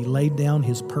willingly laid down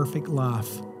his perfect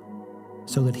life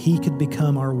so that he could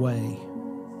become our way,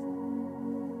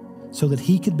 so that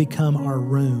he could become our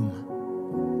room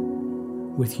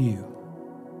with you.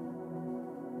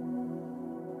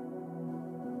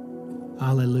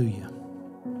 Hallelujah.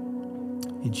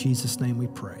 In Jesus' name we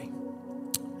pray.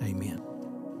 Amen.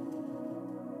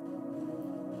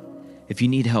 If you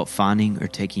need help finding or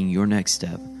taking your next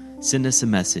step, send us a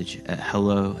message at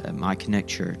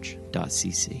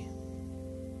hello@myconnectchurch.cc.